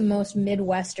perhaps the most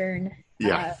Midwestern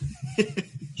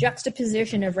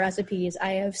juxtaposition of recipes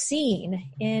I have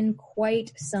seen in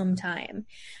quite some time.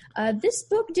 This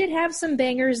book did have some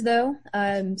bangers, though.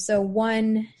 So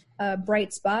one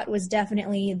bright spot was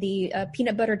definitely the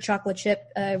peanut butter chocolate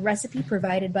chip recipe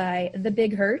provided by the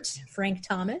Big Hurt, Frank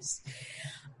Thomas.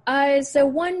 So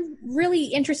one really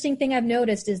interesting thing I've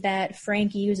noticed is that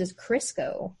Frank uses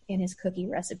Crisco in his cookie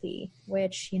recipe,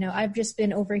 which, I've just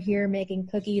been over here making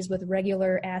cookies with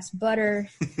regular ass butter.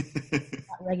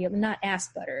 Not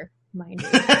ass butter, mind you.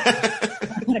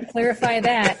 I want to clarify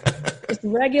that. Just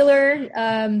regular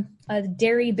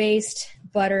dairy-based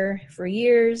butter for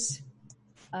years.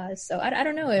 So I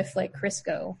don't know if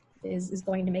Crisco is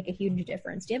going to make a huge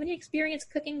difference. Do you have any experience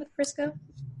cooking with Crisco?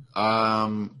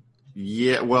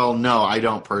 Yeah, well, no, I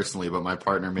don't personally, but my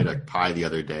partner made a pie the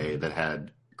other day that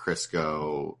had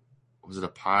Crisco. Was it a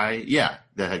pie? Yeah,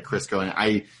 that had Crisco.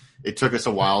 And it took us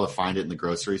a while to find it in the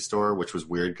grocery store, which was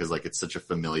weird because it's such a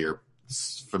familiar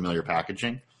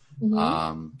packaging.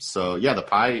 Mm-hmm. So yeah, the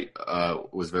pie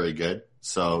was very good.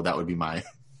 So that would be my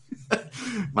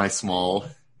my small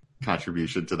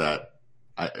contribution to that.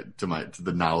 To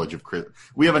the knowledge of Crisco.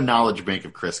 We have a knowledge bank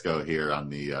of Crisco here on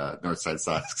the Northside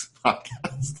Sox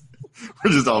podcast.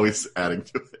 We're just always adding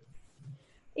to it.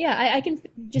 Yeah, I can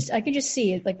just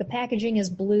see it. The packaging is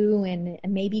blue and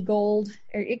maybe gold.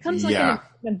 Or it comes in a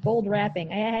gold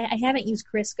wrapping. I haven't used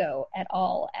Crisco at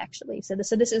all, actually. So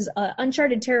this is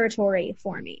uncharted territory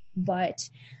for me. But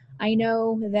I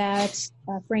know that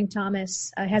Frank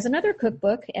Thomas has another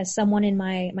cookbook, as someone in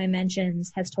my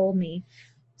mentions has told me.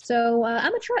 So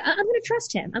I'm going to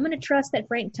trust him. I'm going to trust that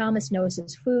Frank Thomas knows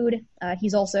his food.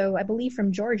 He's also, I believe,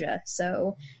 from Georgia,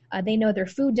 so they know their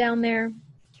food down there.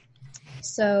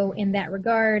 So in that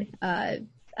regard, I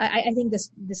think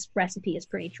this recipe is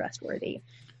pretty trustworthy.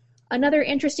 Another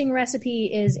interesting recipe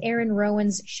is Aaron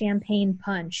Rowan's Champagne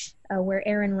Punch, where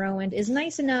Aaron Rowan is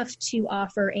nice enough to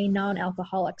offer a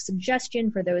non-alcoholic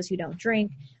suggestion for those who don't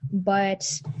drink, but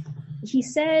he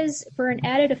says for an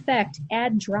added effect,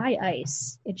 add dry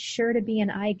ice. It's sure to be an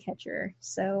eye catcher.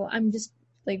 So I'm just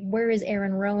like, where is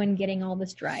Aaron Rowan getting all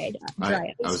this dry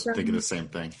ice? I was thinking the same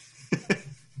thing.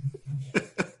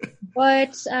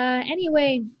 But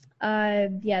anyway,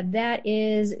 that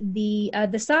is the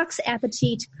Sox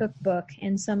Appetit cookbook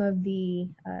and some of the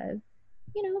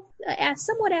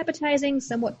somewhat appetizing,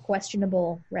 somewhat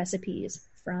questionable recipes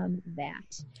from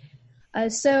that.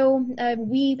 So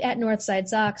we at Northside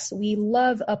Sox, we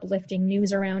love uplifting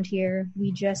news around here.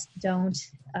 We just don't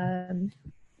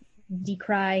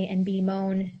decry and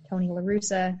bemoan Tony La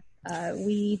Russa.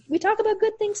 We talk about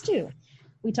good things too.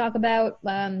 We talk about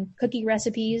cookie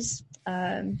recipes,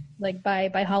 like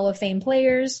by Hall of Fame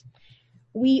players.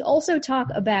 We also talk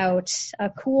about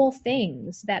cool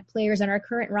things that players on our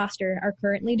current roster are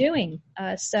currently doing.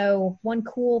 So one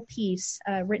cool piece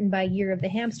written by Year of the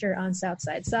Hamster on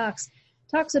Southside Sox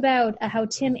talks about how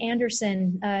Tim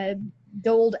Anderson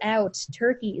doled out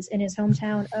turkeys in his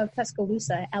hometown of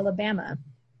Tuscaloosa, Alabama,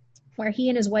 where he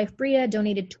and his wife Bria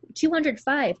donated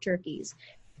 205 turkeys,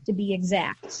 to be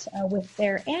exact, with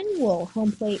their annual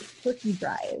home plate turkey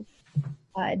drive,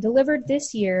 delivered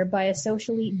this year by a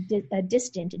socially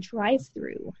distant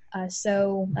drive-through.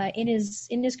 So in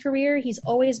his career, he's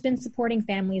always been supporting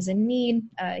families in need.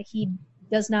 He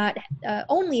does not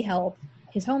only help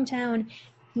his hometown,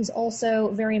 he's also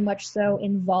very much so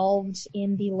involved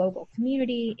in the local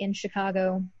community in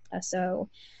Chicago.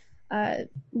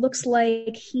 Looks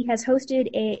like he has hosted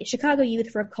a Chicago Youth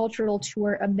for a Cultural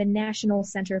Tour of the National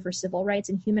Center for Civil Rights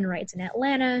and Human Rights in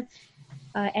Atlanta,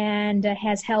 and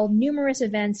has held numerous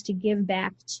events to give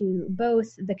back to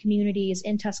both the communities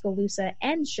in Tuscaloosa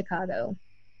and Chicago.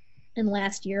 And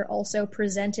last year also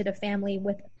presented a family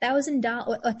with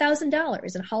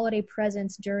 $1,000 in holiday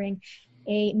presents during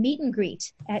a meet and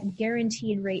greet at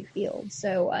Guaranteed Rate Field.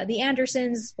 So the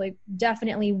Andersons, like,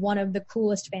 definitely one of the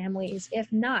coolest families,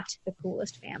 if not the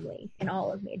coolest family in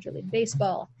all of Major League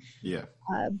Baseball. Yeah.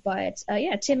 But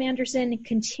Tim Anderson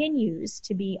continues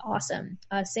to be awesome.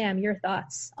 Sam, your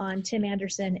thoughts on Tim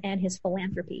Anderson and his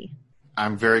philanthropy?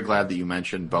 I'm very glad that you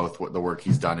mentioned both the work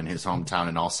he's done in his hometown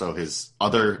and also his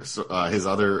other,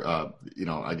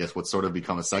 I guess what's sort of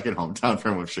become a second hometown for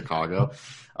him with Chicago.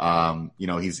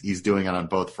 He's doing it on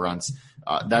both fronts.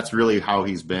 That's really how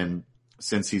he's been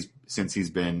since he's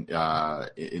been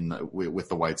with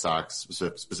the White Sox,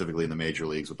 specifically in the major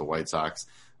leagues with the White Sox.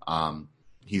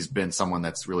 He's been someone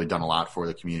that's really done a lot for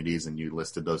the communities, and you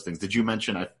listed those things. Did you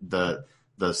mention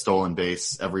the stolen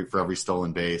base, for every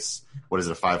stolen base, what is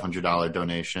it, a $500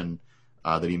 donation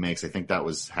that he makes? I think that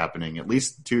was happening at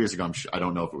least 2 years ago. I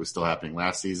don't know if it was still happening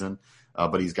last season,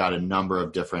 but he's got a number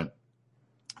of different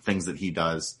things that he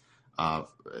does,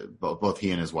 both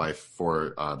he and his wife,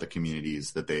 for the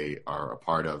communities that they are a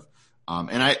part of.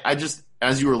 And I just,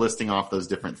 as you were listing off those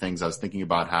different things, I was thinking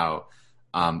about how,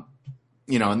 and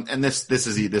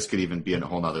this could even be a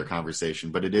whole nother conversation,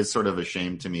 but it is sort of a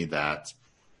shame to me that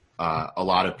a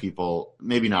lot of people,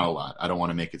 maybe not a lot, I don't want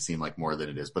to make it seem like more than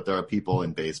it is, but there are people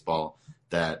in baseball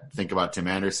that think about Tim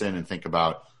Anderson and think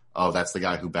about, oh, that's the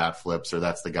guy who bat flips, or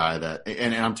that's the guy that,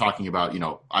 and I'm talking about,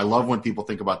 I love when people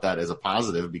think about that as a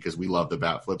positive, because we love the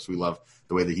bat flips. We love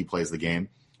the way that he plays the game.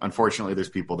 Unfortunately, there's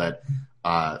people that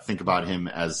think about him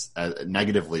as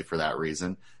negatively for that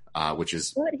reason, which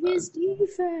is. But his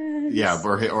defense. Yeah,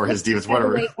 or his defense,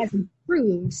 whatever. It has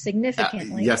improved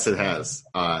significantly. Yes, it has.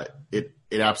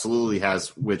 It absolutely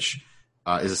has, which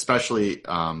is especially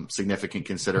significant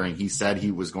considering he said he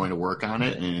was going to work on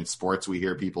it. And in sports, we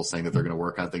hear people saying that they're going to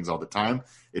work on things all the time.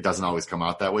 It doesn't always come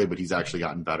out that way, but he's actually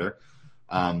gotten better.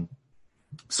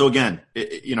 So again,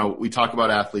 we talk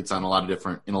about athletes in a lot of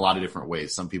different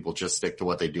ways. Some people just stick to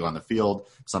what they do on the field.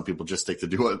 Some people just stick to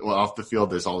do it off the field.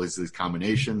 There's all these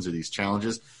combinations or these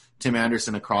challenges. Tim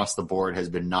Anderson across the board has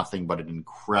been nothing but an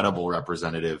incredible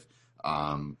representative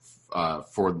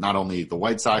for not only the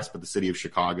White Sox, but the city of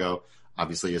Chicago,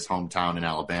 obviously his hometown in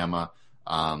Alabama.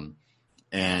 I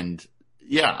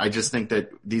just think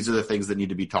that these are the things that need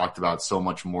to be talked about so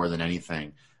much more than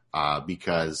anything,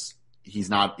 because he's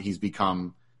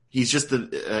just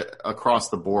across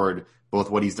the board both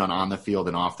what he's done on the field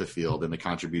and off the field and the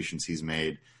contributions he's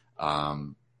made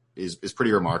is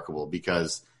pretty remarkable,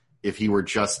 because if he were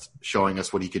just showing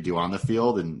us what he could do on the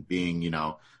field and being,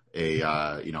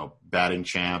 a batting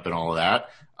champ and all of that,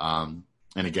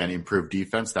 and again, improved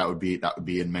defense, that would be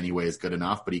in many ways good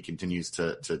enough. But he continues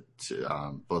to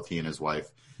both he and his wife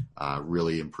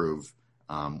really improve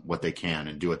what they can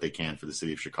and do what they can for the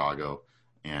city of Chicago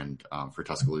and for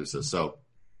Tuscaloosa. So,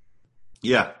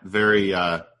 yeah, very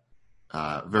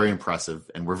impressive,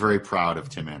 and we're very proud of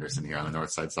Tim Anderson here on the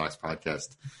Northside Sox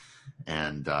podcast,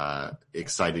 and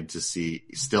excited to see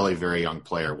still a very young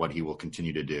player what he will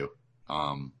continue to do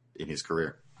in his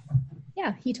career.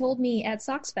 Yeah, he told me at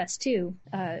Sox Fest too,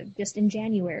 just in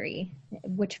January,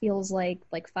 which feels like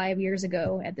 5 years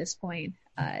ago at this point,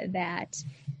 that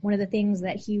one of the things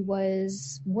that he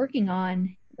was working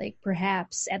on, like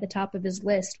perhaps at the top of his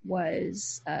list,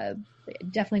 was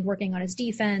definitely working on his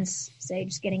defense, say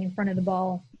just getting in front of the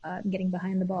ball, getting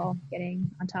behind the ball, getting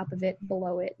on top of it,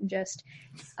 below it, just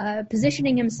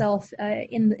positioning himself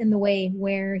in the way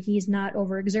where he's not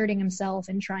overexerting himself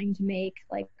and trying to make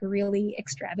like really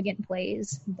extravagant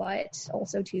plays, but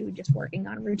also to just working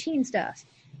on routine stuff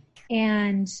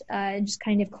and just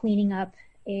kind of cleaning up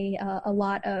a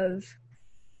lot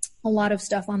of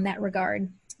stuff on that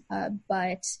regard.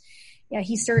 But yeah,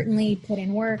 he certainly put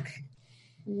in work.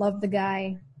 Love the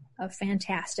guy.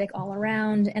 Fantastic all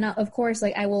around. And of course,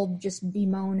 like, I will just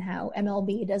bemoan how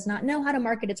MLB does not know how to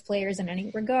market its players in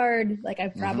any regard. Like,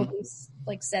 I've probably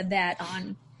said that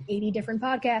on 80 different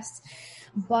podcasts.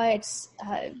 But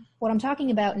what I'm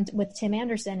talking about with Tim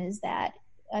Anderson is that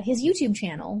his YouTube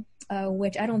channel,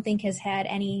 which I don't think has had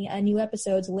any new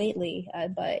episodes lately,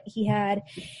 but he had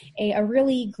a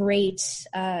really great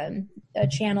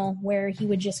channel where he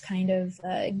would just kind of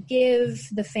give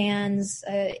the fans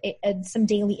some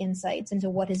daily insights into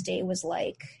what his day was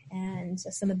like, and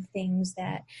some of the things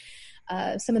that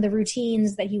some of the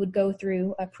routines that he would go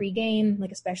through pre-game,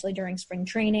 like especially during spring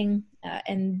training.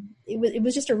 And it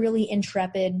was just a really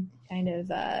intrepid kind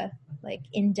of like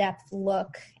in-depth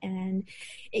look. And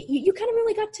you kind of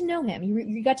really got to know him.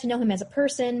 You got to know him as a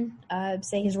person,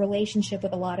 say his relationship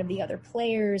with a lot of the other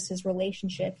players, his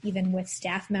relationship even with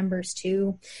staff members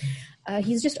too.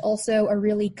 He's just also a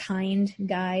really kind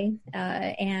guy.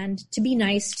 And to be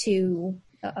nice to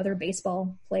other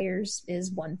baseball players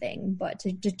is one thing, but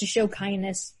to show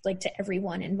kindness like to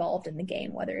everyone involved in the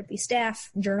game, whether it be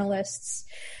staff, journalists,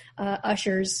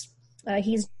 ushers,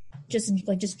 he's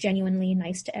just genuinely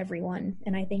nice to everyone,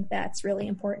 and I think that's really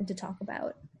important to talk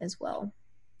about as well.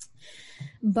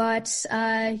 But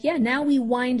now we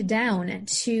wind down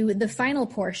to the final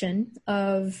portion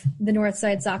of the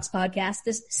Northside Sox podcast,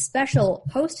 this special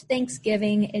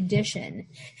post-Thanksgiving edition.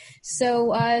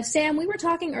 So, Sam, we were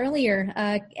talking earlier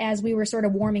as we were sort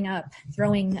of warming up,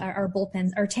 throwing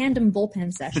our tandem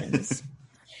bullpen sessions,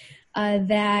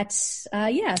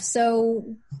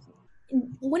 so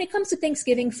when it comes to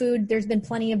Thanksgiving food, there's been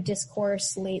plenty of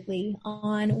discourse lately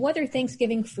on whether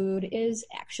Thanksgiving food is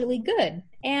actually good.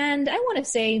 And I want to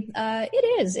say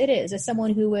it is. As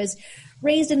someone who was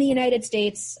raised in the United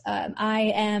States,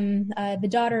 I am the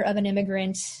daughter of an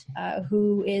immigrant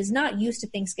who is not used to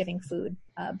Thanksgiving food,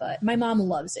 but my mom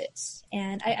loves it.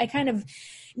 And I kind of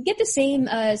get the same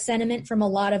sentiment from a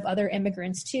lot of other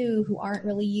immigrants too, who aren't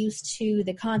really used to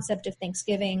the concept of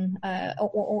Thanksgiving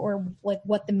or like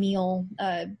what the meal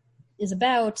is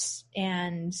about,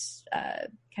 and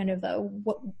kind of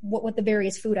what the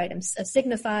various food items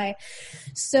signify.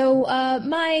 So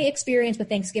my experience with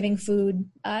Thanksgiving food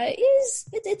is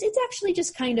it's actually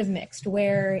just kind of mixed,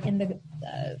 where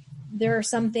there are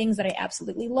some things that I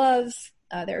absolutely love.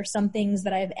 There are some things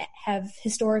that I have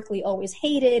historically always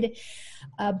hated.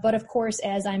 But of course,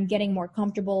 as I'm getting more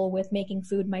comfortable with making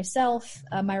food myself,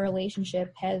 my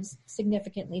relationship has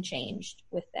significantly changed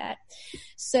with that.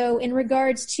 So in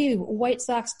regards to White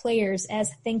Sox players as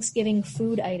Thanksgiving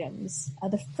food items,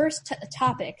 the first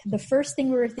topic, the first thing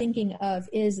we were thinking of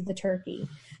is the turkey.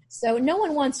 So no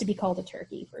one wants to be called a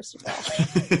turkey, first of all.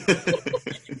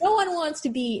 No one wants to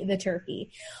be the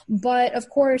turkey. But of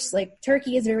course, like,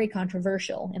 turkey is very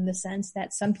controversial in the sense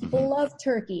that some people love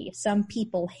turkey, some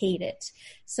people hate it.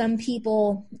 Some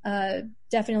people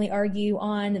definitely argue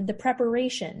on the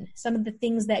preparation, some of the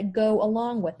things that go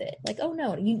along with it. Like, oh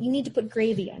no, you need to put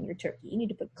gravy on your turkey. You need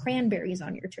to put cranberries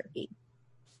on your turkey.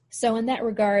 So in that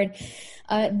regard,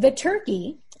 the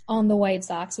turkey on the White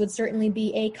Sox would certainly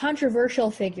be a controversial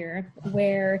figure,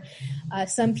 where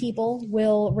some people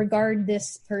will regard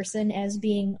this person as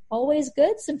being always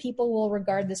good. Some people will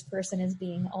regard this person as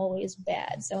being always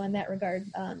bad. So in that regard,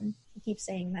 I keep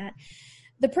saying that.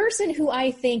 The person who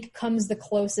I think comes the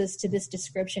closest to this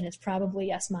description is probably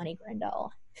Yasmani Grandal.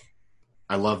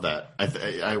 I love that.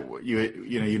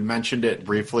 You mentioned it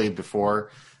briefly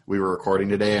before we were recording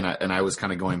today, and I was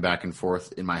kind of going back and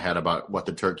forth in my head about what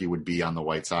the turkey would be on the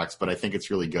White Sox, but I think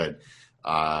it's really good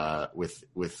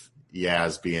with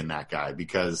Yaz being that guy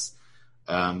because,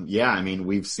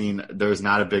 we've seen there's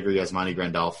not a bigger Yasmani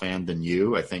Grandal fan than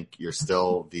you. I think you're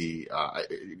still you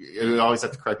always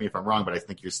have to correct me if I'm wrong, but I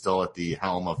think you're still at the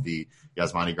helm of the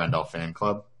Yasmani Grandal fan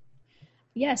club.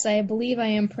 Yes, I believe I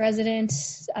am president,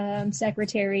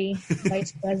 secretary,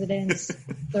 vice president,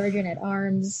 sergeant at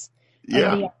arms of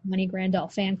the Yasmani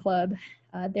Grandal fan club.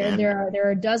 There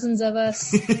are dozens of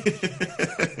us.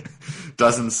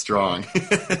 Dozens strong.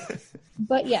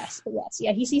 But yes.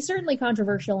 Yeah, he's certainly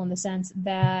controversial in the sense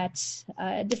that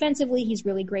defensively he's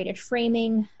really great at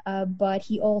framing, but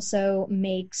he also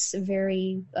makes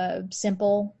very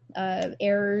simple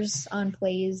errors on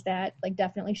plays that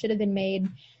definitely should have been made.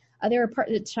 There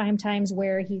are times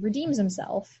where he redeems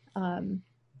himself.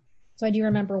 So I do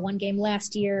remember one game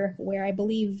last year where I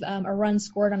believe a run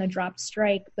scored on a dropped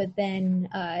strike, but then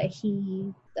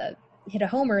he hit a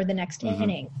homer the next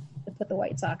inning to put the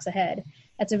White Sox ahead.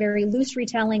 That's a very loose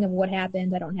retelling of what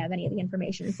happened. I don't have any of the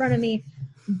information in front of me.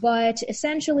 But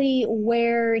essentially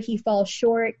where he falls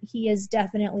short, he is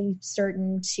definitely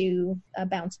certain to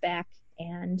bounce back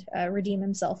and redeem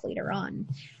himself later on.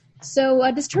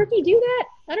 So does Turkey do that?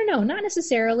 I don't know. Not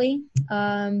necessarily.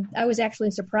 I was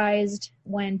actually surprised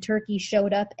when Turkey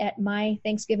showed up at my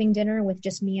Thanksgiving dinner with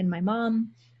just me and my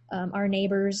mom. Our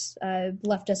neighbors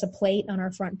left us a plate on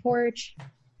our front porch.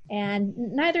 And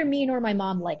neither me nor my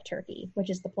mom like turkey, which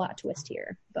is the plot twist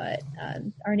here. But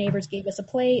our neighbors gave us a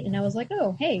plate, and I was like,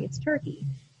 oh, hey, it's turkey.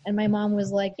 And my mom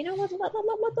was like, you know what,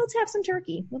 let's have some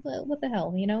turkey. What the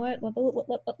hell? You know what?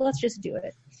 Let's just do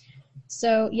it.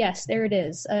 So, yes, there it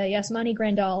is. Yasmani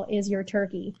Grandal is your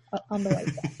turkey on the White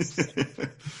Sox.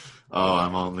 Oh,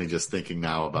 I'm only just thinking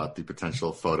now about the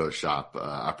potential Photoshop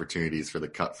opportunities for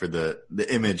the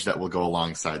image that will go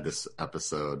alongside this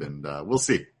episode, and we'll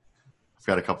see. I've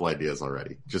got a couple ideas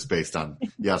already, just based on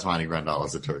Yasmani Grandal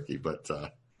as a turkey, but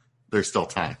there's still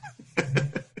time.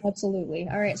 Absolutely.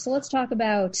 All right, so let's talk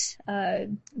about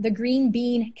the green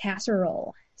bean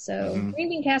casserole. So green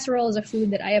bean casserole is a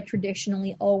food that I have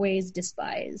traditionally always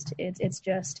despised. It's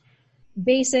just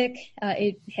basic.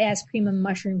 It has cream of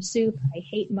mushroom soup. I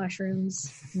hate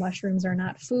mushrooms. Mushrooms are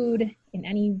not food in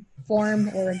any form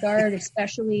or regard,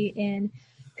 especially in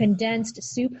condensed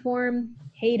soup form.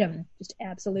 Hate them. Just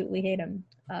absolutely hate them.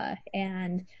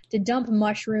 And to dump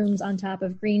mushrooms on top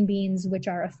of green beans, which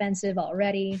are offensive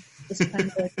already, just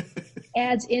kind of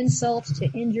adds insult to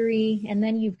injury. And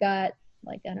then you've got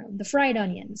the fried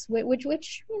onions, which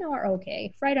are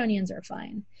okay. Fried onions are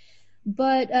fine.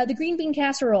 But the green bean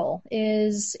casserole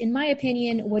is, in my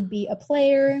opinion, would be a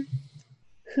player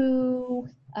who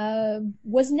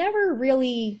was never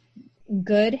really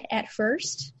good at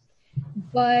first,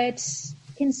 but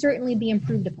can certainly be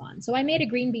improved upon. So I made a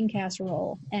green bean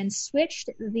casserole and switched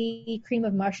the cream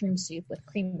of mushroom soup with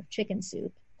cream of chicken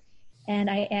soup. And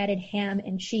I added ham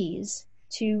and cheese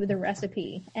to the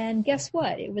recipe. And guess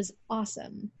what? It was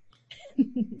awesome.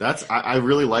 I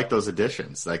really like those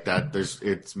additions like that.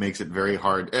 It makes it very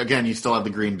hard. Again, you still have the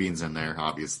green beans in there.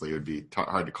 Obviously, it would be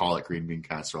hard to call it green bean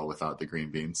casserole without the green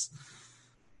beans.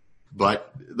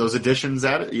 But those additions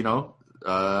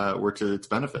were to its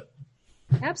benefit.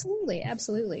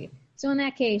 Absolutely. So in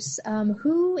that case,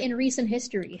 who in recent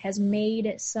history has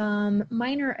made some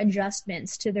minor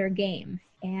adjustments to their game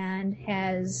and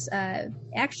has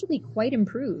actually quite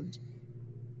improved?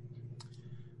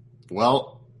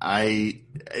 Well,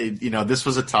 this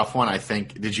was a tough one, I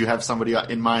think. Did you have somebody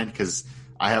in mind? Because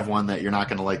I have one that you're not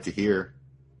going to like to hear.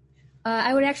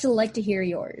 I would actually like to hear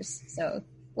yours. So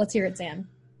let's hear it, Sam.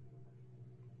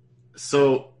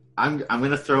 So I'm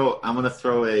going to throw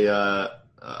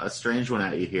a strange one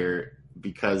at you here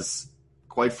because,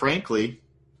 quite frankly,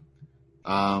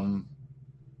 Lucas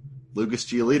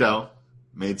Giolito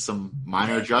made some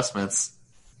minor adjustments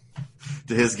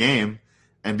to his game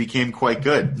and became quite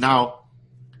good. Now,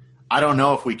 I don't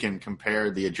know if we can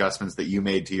compare the adjustments that you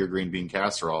made to your green bean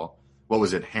casserole. What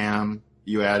was it? Ham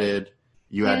you added?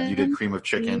 You did cream of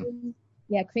chicken?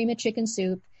 Yeah, cream of chicken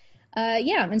soup.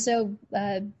 And so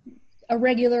a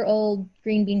regular old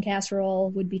green bean casserole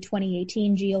would be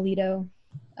 2018 Giolito.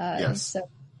 Yes. So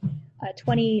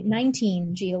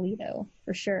 2019 Giolito,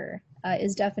 for sure,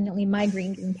 is definitely my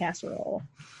green bean casserole.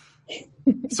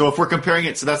 So if we're comparing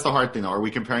it, so that's the hard thing, though. Are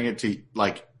we comparing it to,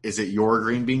 is it your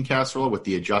green bean casserole with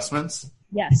the adjustments?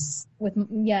 Yes.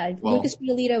 Lucas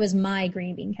Giolito is my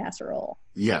green bean casserole.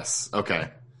 Yes. Okay.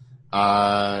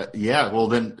 Yeah, well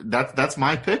then that's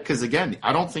my pick, because again,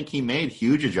 I don't think he made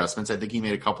huge adjustments. I think he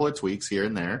made a couple of tweaks here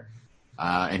and there,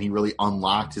 and he really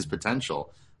unlocked his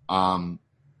potential.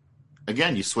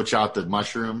 Again, you switch out the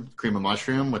cream of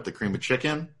mushroom with the cream of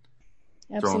chicken,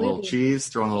 Absolutely. throw a little cheese,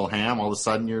 throw a little ham. All of a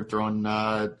sudden, you're throwing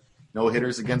no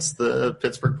hitters against the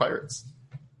Pittsburgh Pirates.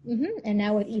 Mm-hmm. And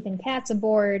now with Ethan Katz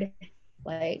aboard,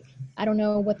 I don't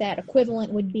know what that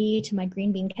equivalent would be to my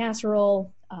green bean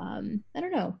casserole. I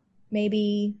don't know.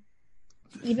 Maybe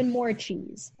even more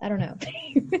cheese. I don't know.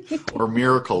 Or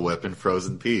Miracle Whip and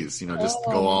frozen peas. Just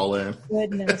go all in.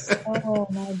 Goodness. Oh,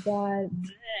 my God.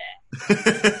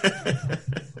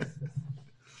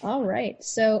 All right.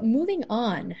 So moving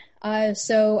on.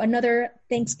 So another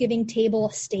Thanksgiving table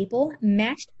staple,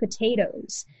 mashed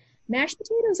potatoes. Mashed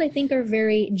potatoes, I think, are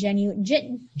very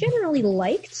generally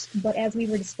liked, but as we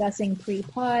were discussing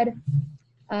pre-pod,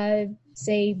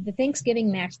 say the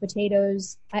Thanksgiving mashed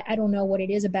potatoes, I don't know what it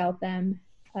is about them.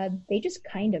 They just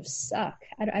kind of suck.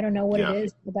 I don't know what it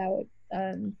is about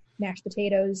mashed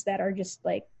potatoes that are just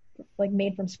like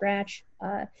made from scratch.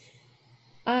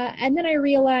 And then I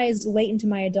realized late into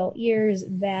my adult years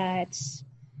that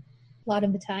a lot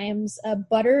of the times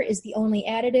butter is the only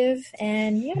additive,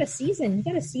 and you gotta season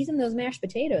those mashed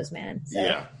potatoes, man.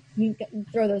 So you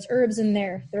throw those herbs in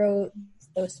there, throw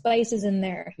those spices in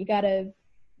there. You gotta,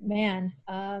 man,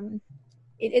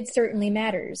 it certainly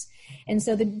matters. And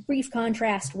so the brief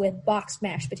contrast with boxed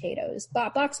mashed potatoes.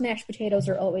 Boxed mashed potatoes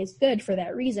are always good for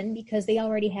that reason, because they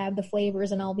already have the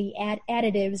flavors and all the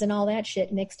additives and all that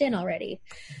shit mixed in already.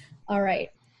 All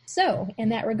right. So in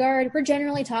that regard, we're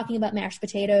generally talking about mashed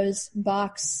potatoes,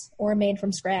 box or made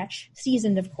from scratch,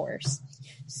 seasoned, of course.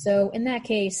 So in that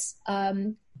case,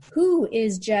 who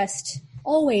is just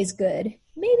always good,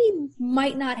 maybe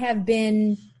might not have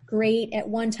been great at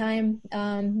one time.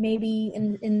 Maybe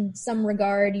in some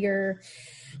regard, you're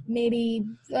maybe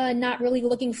not really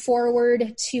looking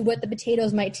forward to what the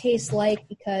potatoes might taste like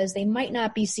because they might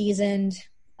not be seasoned.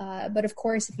 But of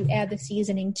course, if you add the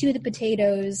seasoning to the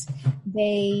potatoes,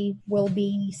 they will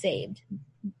be saved.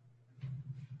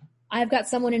 I've got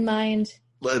someone in mind.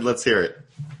 Let's hear it.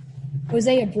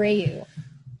 Jose Abreu.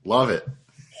 Love it.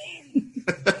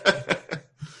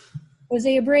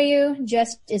 Jose Abreu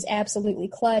just is absolutely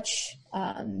clutch.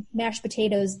 Mashed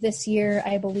potatoes this year,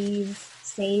 I believe,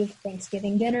 saved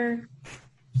Thanksgiving dinner.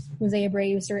 Jose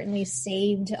Abreu certainly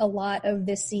saved a lot of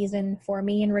this season for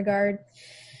me in regard.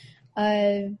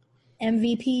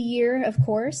 MVP year, of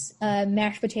course.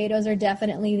 Mashed potatoes are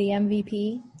definitely the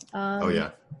MVP.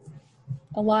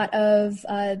 A lot of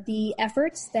the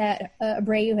efforts that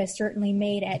Abreu has certainly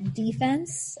made at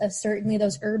defense, certainly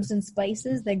those herbs and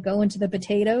spices that go into the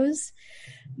potatoes.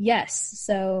 Yes,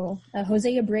 so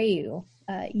Jose Abreu,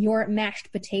 your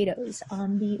mashed potatoes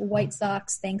on the White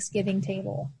Sox Thanksgiving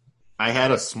table. I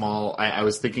had I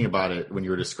was thinking about it when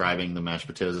you were describing the mashed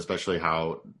potatoes, especially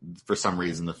how, for some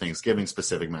reason, the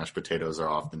Thanksgiving-specific mashed potatoes are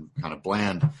often kind of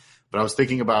bland. But I was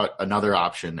thinking about another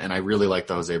option, and I really liked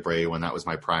the Jose Abreu, and that was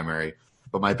my primary.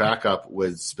 But my backup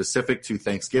was specific to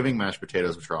Thanksgiving mashed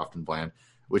potatoes, which are often bland,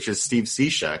 which is Steve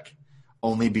Cishek,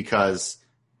 only because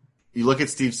you look at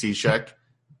Steve Cishek,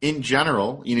 in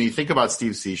general, you think about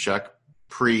Steve Cishek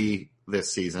pre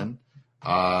this season,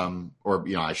 or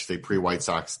I should say pre-White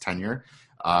Sox tenure,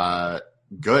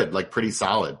 good, pretty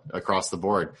solid across the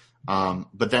board.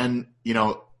 But then,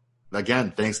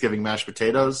 again, Thanksgiving mashed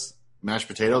potatoes,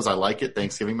 I like it.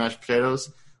 Thanksgiving mashed potatoes,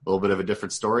 a little bit of a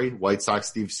different story. White Sox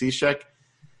Steve Cishek,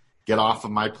 get off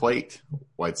of my plate.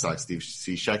 White Sox Steve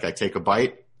Cishek, I take a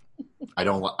bite.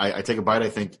 I take a bite. I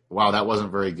think, wow, that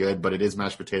wasn't very good, but it is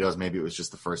mashed potatoes. Maybe it was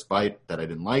just the first bite that I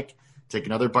didn't like. Take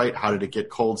another bite. How did it get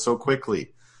cold so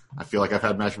quickly? I feel like I've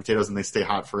had mashed potatoes and they stay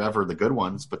hot forever, the good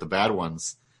ones, but the bad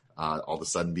ones all of a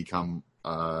sudden become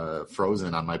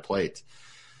frozen on my plate.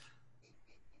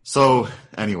 So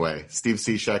anyway, Steve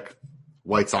Cishek,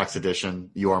 White Sox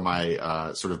edition, you are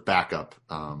my sort of backup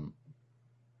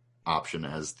option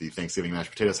as the Thanksgiving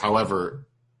mashed potatoes. However,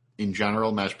 in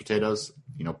general, mashed potatoes,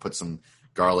 put some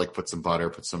garlic, put some butter,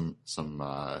 put some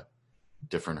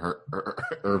different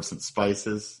herbs and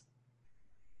spices.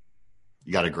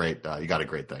 You got a great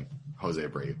thing, Jose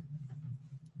Abreu.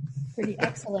 Pretty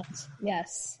excellent,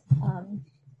 yes.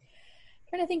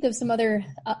 Trying to think of some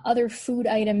other food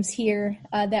items here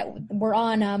that were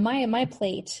on my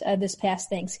plate this past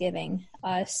Thanksgiving.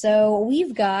 So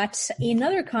we've got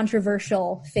another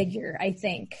controversial figure, I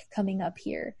think, coming up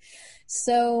here.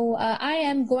 So I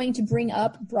am going to bring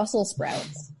up Brussels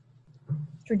sprouts.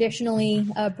 Traditionally,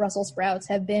 Brussels sprouts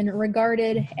have been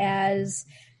regarded as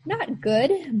not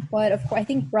good, but of course, I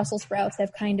think Brussels sprouts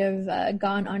have kind of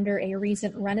gone under a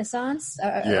recent renaissance,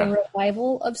 a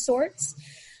revival of sorts.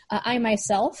 I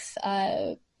myself,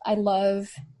 I love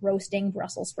roasting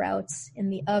Brussels sprouts in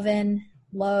the oven,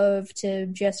 love to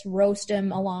just roast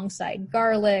them alongside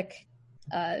garlic,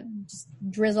 just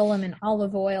drizzle them in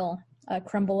olive oil,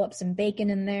 crumble up some bacon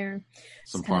in there.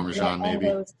 Some Parmesan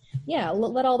maybe.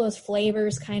 Let all those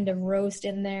flavors kind of roast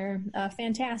in there.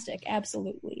 Fantastic.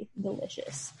 Absolutely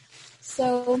delicious.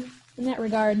 So in that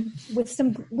regard, with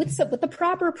the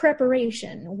proper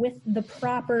preparation, with the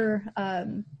proper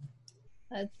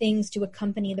things to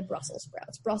accompany the Brussels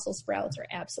sprouts are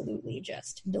absolutely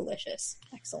just delicious.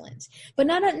 Excellent. But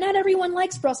not everyone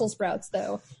likes Brussels sprouts,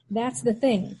 though. That's the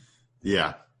thing.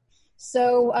 Yeah.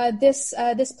 So this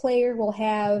player will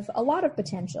have a lot of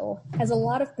potential, has a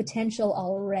lot of potential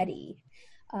already,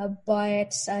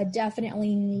 but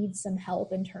definitely needs some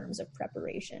help in terms of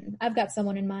preparation. I've got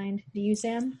someone in mind. Do you,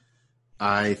 Sam?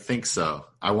 I think so.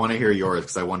 I want to hear yours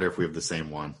because I wonder if we have the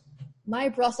same one. My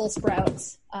Brussels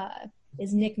sprouts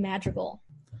is Nick Madrigal.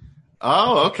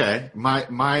 Oh, okay.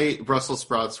 My Brussels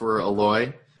sprouts were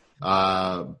Aloy,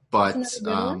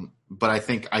 but I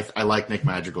think I like Nick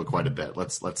Madrigal quite a bit.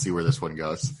 Let's see where this one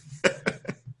goes.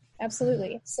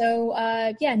 Absolutely. So,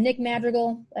 Nick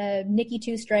Madrigal, Nicky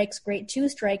Two Strikes, great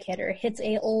two-strike hitter, hits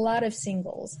a lot of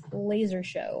singles, laser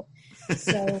show.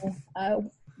 So,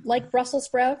 like Brussels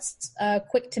sprouts,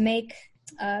 quick to make,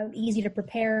 easy to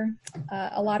prepare.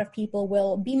 A lot of people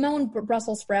will bemoan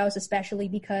Brussels sprouts, especially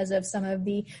because of some of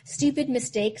the stupid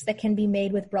mistakes that can be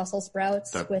made with Brussels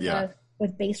sprouts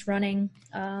with base running.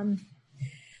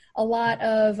 A lot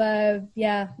of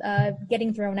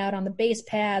getting thrown out on the base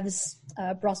paths.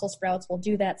 Brussels sprouts will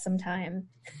do that sometime.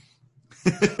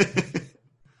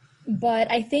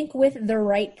 But I think with the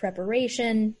right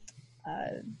preparation,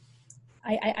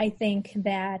 I think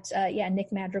that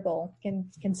Nick Madrigal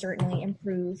can certainly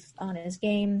improve on his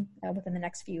game within the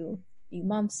next few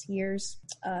months, years.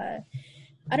 I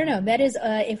don't know. That is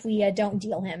if we don't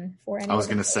deal him for any. I was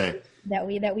going to say that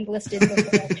we listed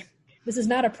before. This is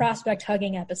not a prospect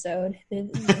hugging episode.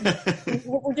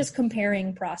 We're just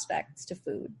comparing prospects to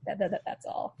food. That's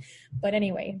all. But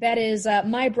anyway, that is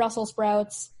my Brussels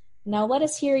sprouts. Now let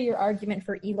us hear your argument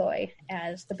for Eloy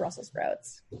as the Brussels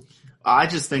sprouts. I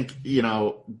just think,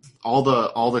 all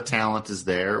the talent is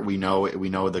there. We know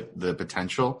the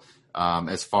potential.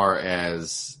 As far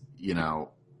as, if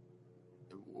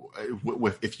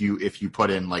you put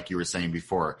in, like you were saying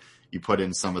before, you put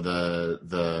in some of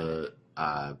the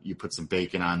you put some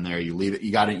bacon on there. You leave it.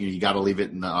 You got to leave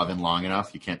it in the oven long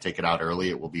enough. You can't take it out early.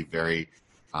 It will be very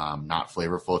not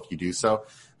flavorful if you do so.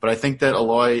 But I think that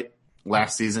Aloy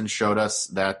last season showed us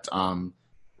that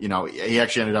he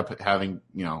actually ended up having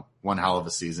one hell of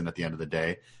a season at the end of the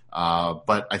day.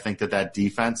 But I think that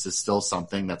defense is still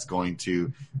something that's going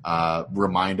to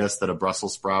remind us that a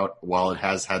Brussels sprout, while it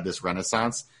has had this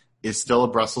renaissance, is still a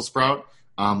Brussels sprout.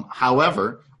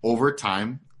 However, over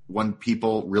time, when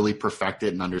people really perfect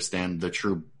it and understand the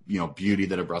true, beauty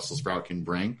that a Brussels sprout can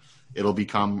bring, it'll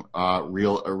become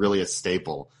really a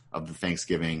staple of the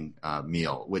Thanksgiving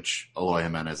meal, which Aloy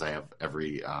Jimenez, I have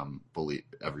every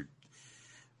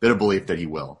bit of belief that he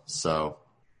will. So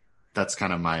that's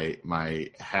kind of my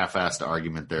half-assed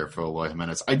argument there for Aloy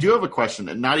Jimenez. I do have a question,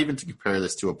 and not even to compare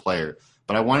this to a player,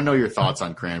 but I want to know your thoughts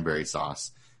on cranberry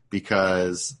sauce,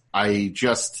 because I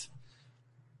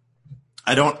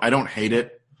don't hate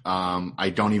it.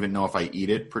 I don't even know if I eat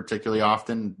it particularly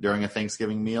often during a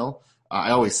Thanksgiving meal.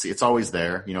 I always see it's always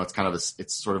there. It's kind of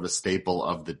it's sort of a staple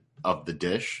of the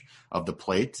dish, of the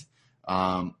plate.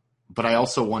 But I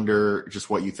also wonder just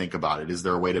what you think about it. Is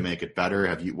there a way to make it better?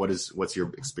 What's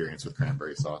your experience with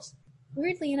cranberry sauce?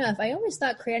 Weirdly enough, I always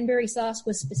thought cranberry sauce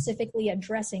was specifically a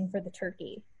dressing for the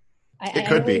turkey. It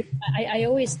could be. I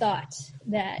always thought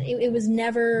that it was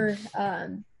never.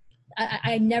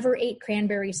 I never ate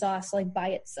cranberry sauce like by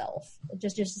itself.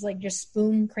 Just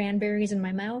spoon cranberries in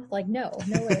my mouth. Like no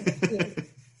way.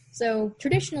 So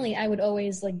traditionally, I would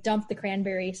always dump the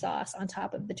cranberry sauce on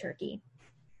top of the turkey.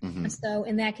 Mm-hmm. So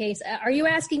in that case, are you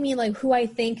asking me who I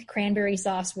think cranberry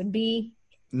sauce would be?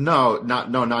 No,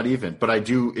 not even. But I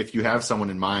do. If you have someone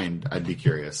in mind, I'd be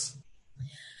curious.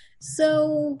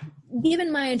 So,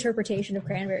 given my interpretation of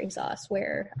cranberry sauce,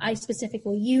 where I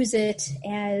specifically use it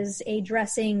as a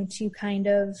dressing to kind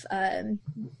of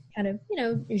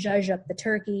zhuzh up the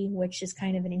turkey, which is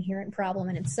kind of an inherent problem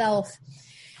in itself.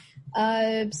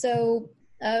 Trying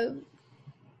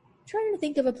to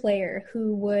think of a player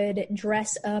who would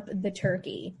dress up the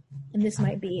turkey, and this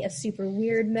might be a super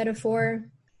weird metaphor,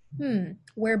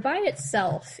 Where by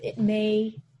itself it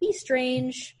may be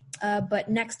strange, but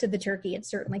next to the turkey, it's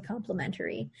certainly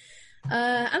complimentary.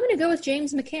 I'm going to go with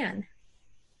James McCann.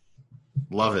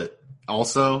 Love it.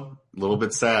 Also, a little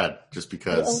bit sad, just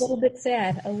because. A little bit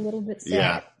sad.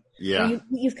 Yeah.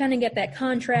 You kind of get that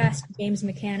contrast. James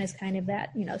McCann is kind of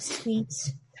that, sweet,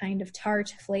 kind of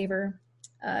tart flavor.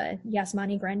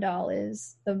 Yasmani Grandal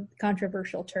is the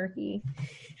controversial turkey.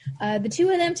 The two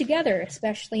of them together,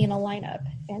 especially in a lineup,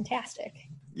 fantastic.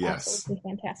 Yes. Absolutely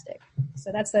fantastic.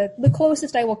 So that's the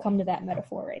closest I will come to that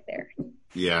metaphor right there.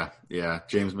 Yeah.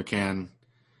 James McCann.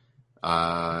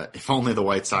 If only the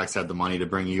White Sox had the money to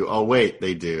bring you. Oh, wait,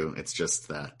 they do. It's just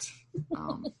that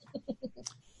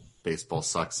baseball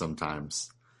sucks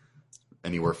sometimes.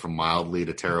 Anywhere from mildly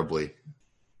to terribly.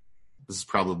 This is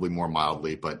probably more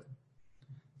mildly, but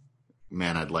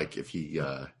man, I'd like if he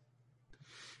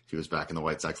was back in the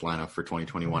White Sox lineup for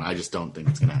 2021. I just don't think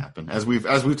it's going to happen, as we've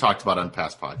talked about on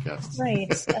past podcasts.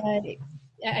 Right.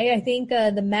 I think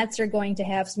the Mets are going to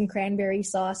have some cranberry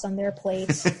sauce on their plate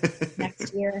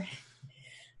next year.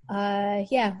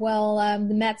 The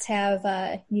Mets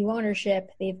have new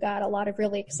ownership. They've got a lot of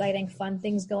really exciting, fun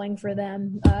things going for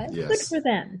them. Yes. Good for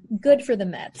them. Good for the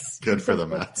Mets. Good for the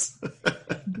Mets.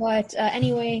 But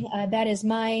anyway, that is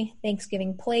my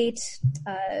Thanksgiving plate.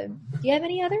 Do you have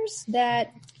any others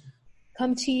that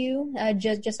come to you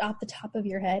just off the top of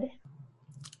your head?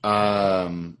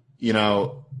 The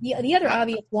other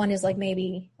obvious one is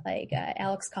maybe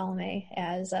Alex Colomé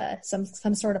as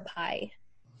some sort of pie,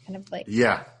 kind of like.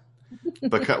 Yeah.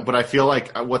 But I feel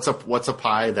like what's a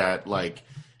pie that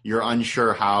you're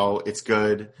unsure how it's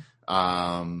good,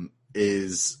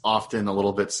 is often a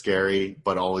little bit scary,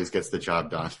 but always gets the job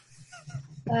done.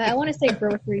 I want to say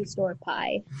grocery store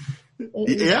pie.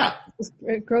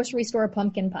 Grocery store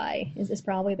pumpkin pie is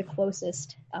probably the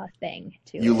closest thing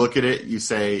to it. You look at it, you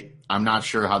say, I'm not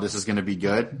sure how this is going to be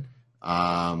good.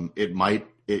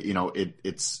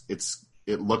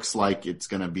 It looks like it's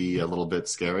going to be a little bit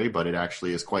scary, but it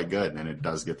actually is quite good, and it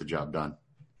does get the job done.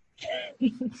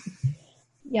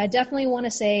 Yeah, I definitely want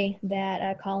to say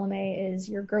that Colomé is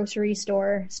your grocery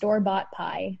store-bought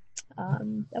pie.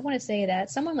 I want to say that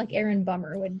someone like Aaron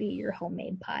Bummer would be your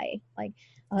homemade pie,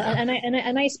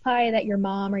 a nice pie that your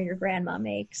mom or your grandma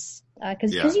makes,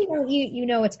 because you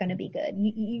know it's going to be good.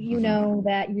 You know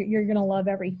that you're going to love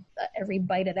every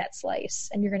bite of that slice,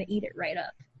 and you're going to eat it right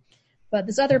up. But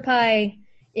this other pie,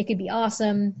 it could be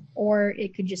awesome, or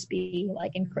it could just be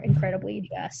incredibly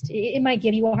just. It might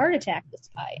give you a heart attack, this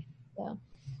pie. Yeah.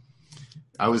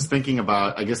 I was thinking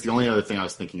about, I guess the only other thing I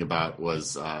was thinking about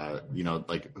was,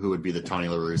 who would be the Tony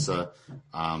La Russa.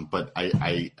 But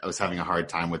I was having a hard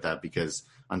time with that because,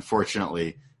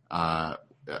 unfortunately,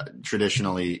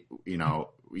 traditionally,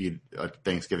 a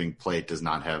Thanksgiving plate does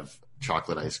not have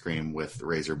chocolate ice cream with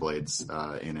razor blades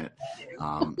in it,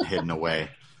 hidden away.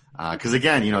 Because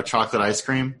again, chocolate ice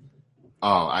cream.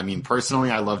 Oh, I mean,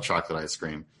 personally, I love chocolate ice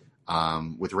cream.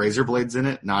 With razor blades in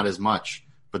it, not as much.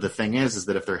 But the thing is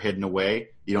that if they're hidden away,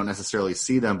 you don't necessarily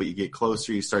see them, but you get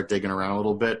closer, you start digging around a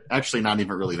little bit. Actually, not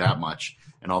even really that much.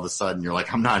 And all of a sudden, you're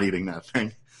like, I'm not eating that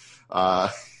thing. Right.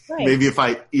 Maybe if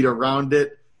I eat around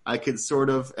it, I could sort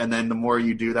of. And then the more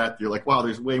you do that, you're like, wow,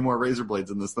 there's way more razor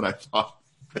blades in this than I thought.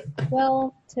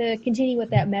 Well, to continue with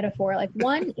that metaphor,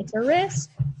 one, it's a risk.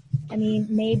 I mean,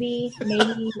 maybe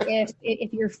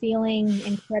if you're feeling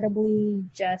incredibly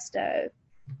just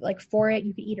for it,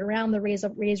 you could eat around the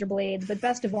razor blades. But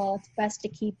best of all, it's best to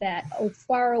keep that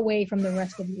far away from the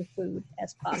rest of your food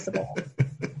as possible.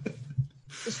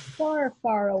 Just far,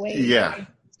 far away from the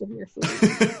rest of your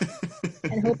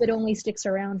food, and hope it only sticks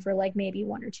around for maybe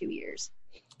 1 or 2 years.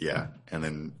 Yeah, and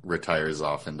then retires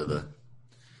off into the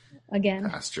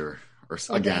pasture or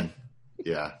again.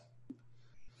 Yeah.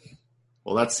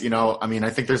 Well, that's, I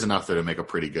think there's enough there to make a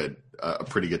pretty good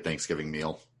Thanksgiving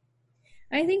meal.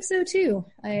 I think so too.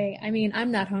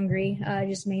 I'm not hungry,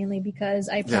 just mainly because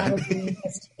I probably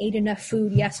just ate enough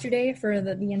food yesterday for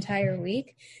the entire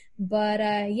week. But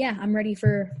I'm ready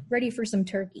for some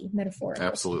turkey, metaphorically.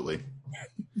 Absolutely.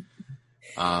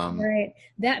 All right.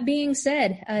 That being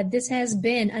said, this has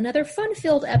been another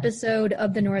fun-filled episode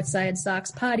of the Northside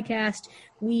Sox podcast.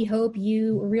 We hope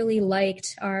you really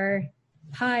liked our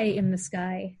pie in the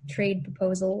sky trade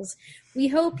proposals. We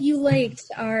hope you liked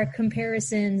our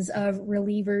comparisons of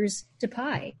relievers to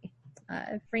pie.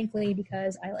 Frankly,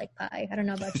 because I like pie. I don't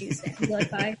know about you, Sam. Do you like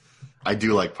pie? I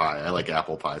do like pie. I like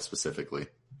apple pie specifically.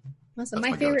 Also,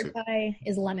 my favorite pie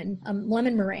is lemon.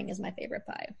 Lemon meringue is my favorite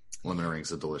pie. Lemon meringue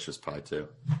is a delicious pie too.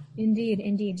 Indeed.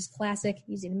 Just classic,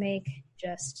 easy to make,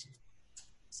 just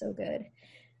so good.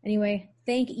 Anyway,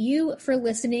 thank you for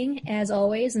listening as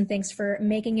always, and thanks for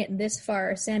making it this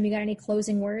far. Sam, you got any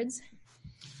closing words?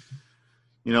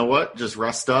 You know what? Just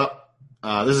rest up.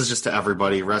 This is just to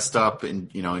everybody. Rest up and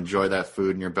enjoy that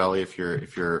food in your belly if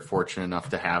you're fortunate enough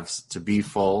to be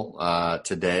full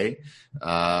today.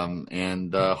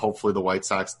 And hopefully the White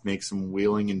Sox make some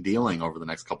wheeling and dealing over the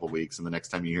next couple of weeks. And the next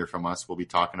time you hear from us, we'll be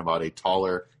talking about a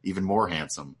taller, even more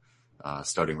handsome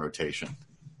starting rotation.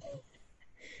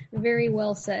 Very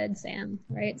well said, Sam.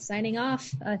 Right. Signing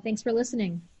off. Thanks for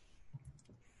listening.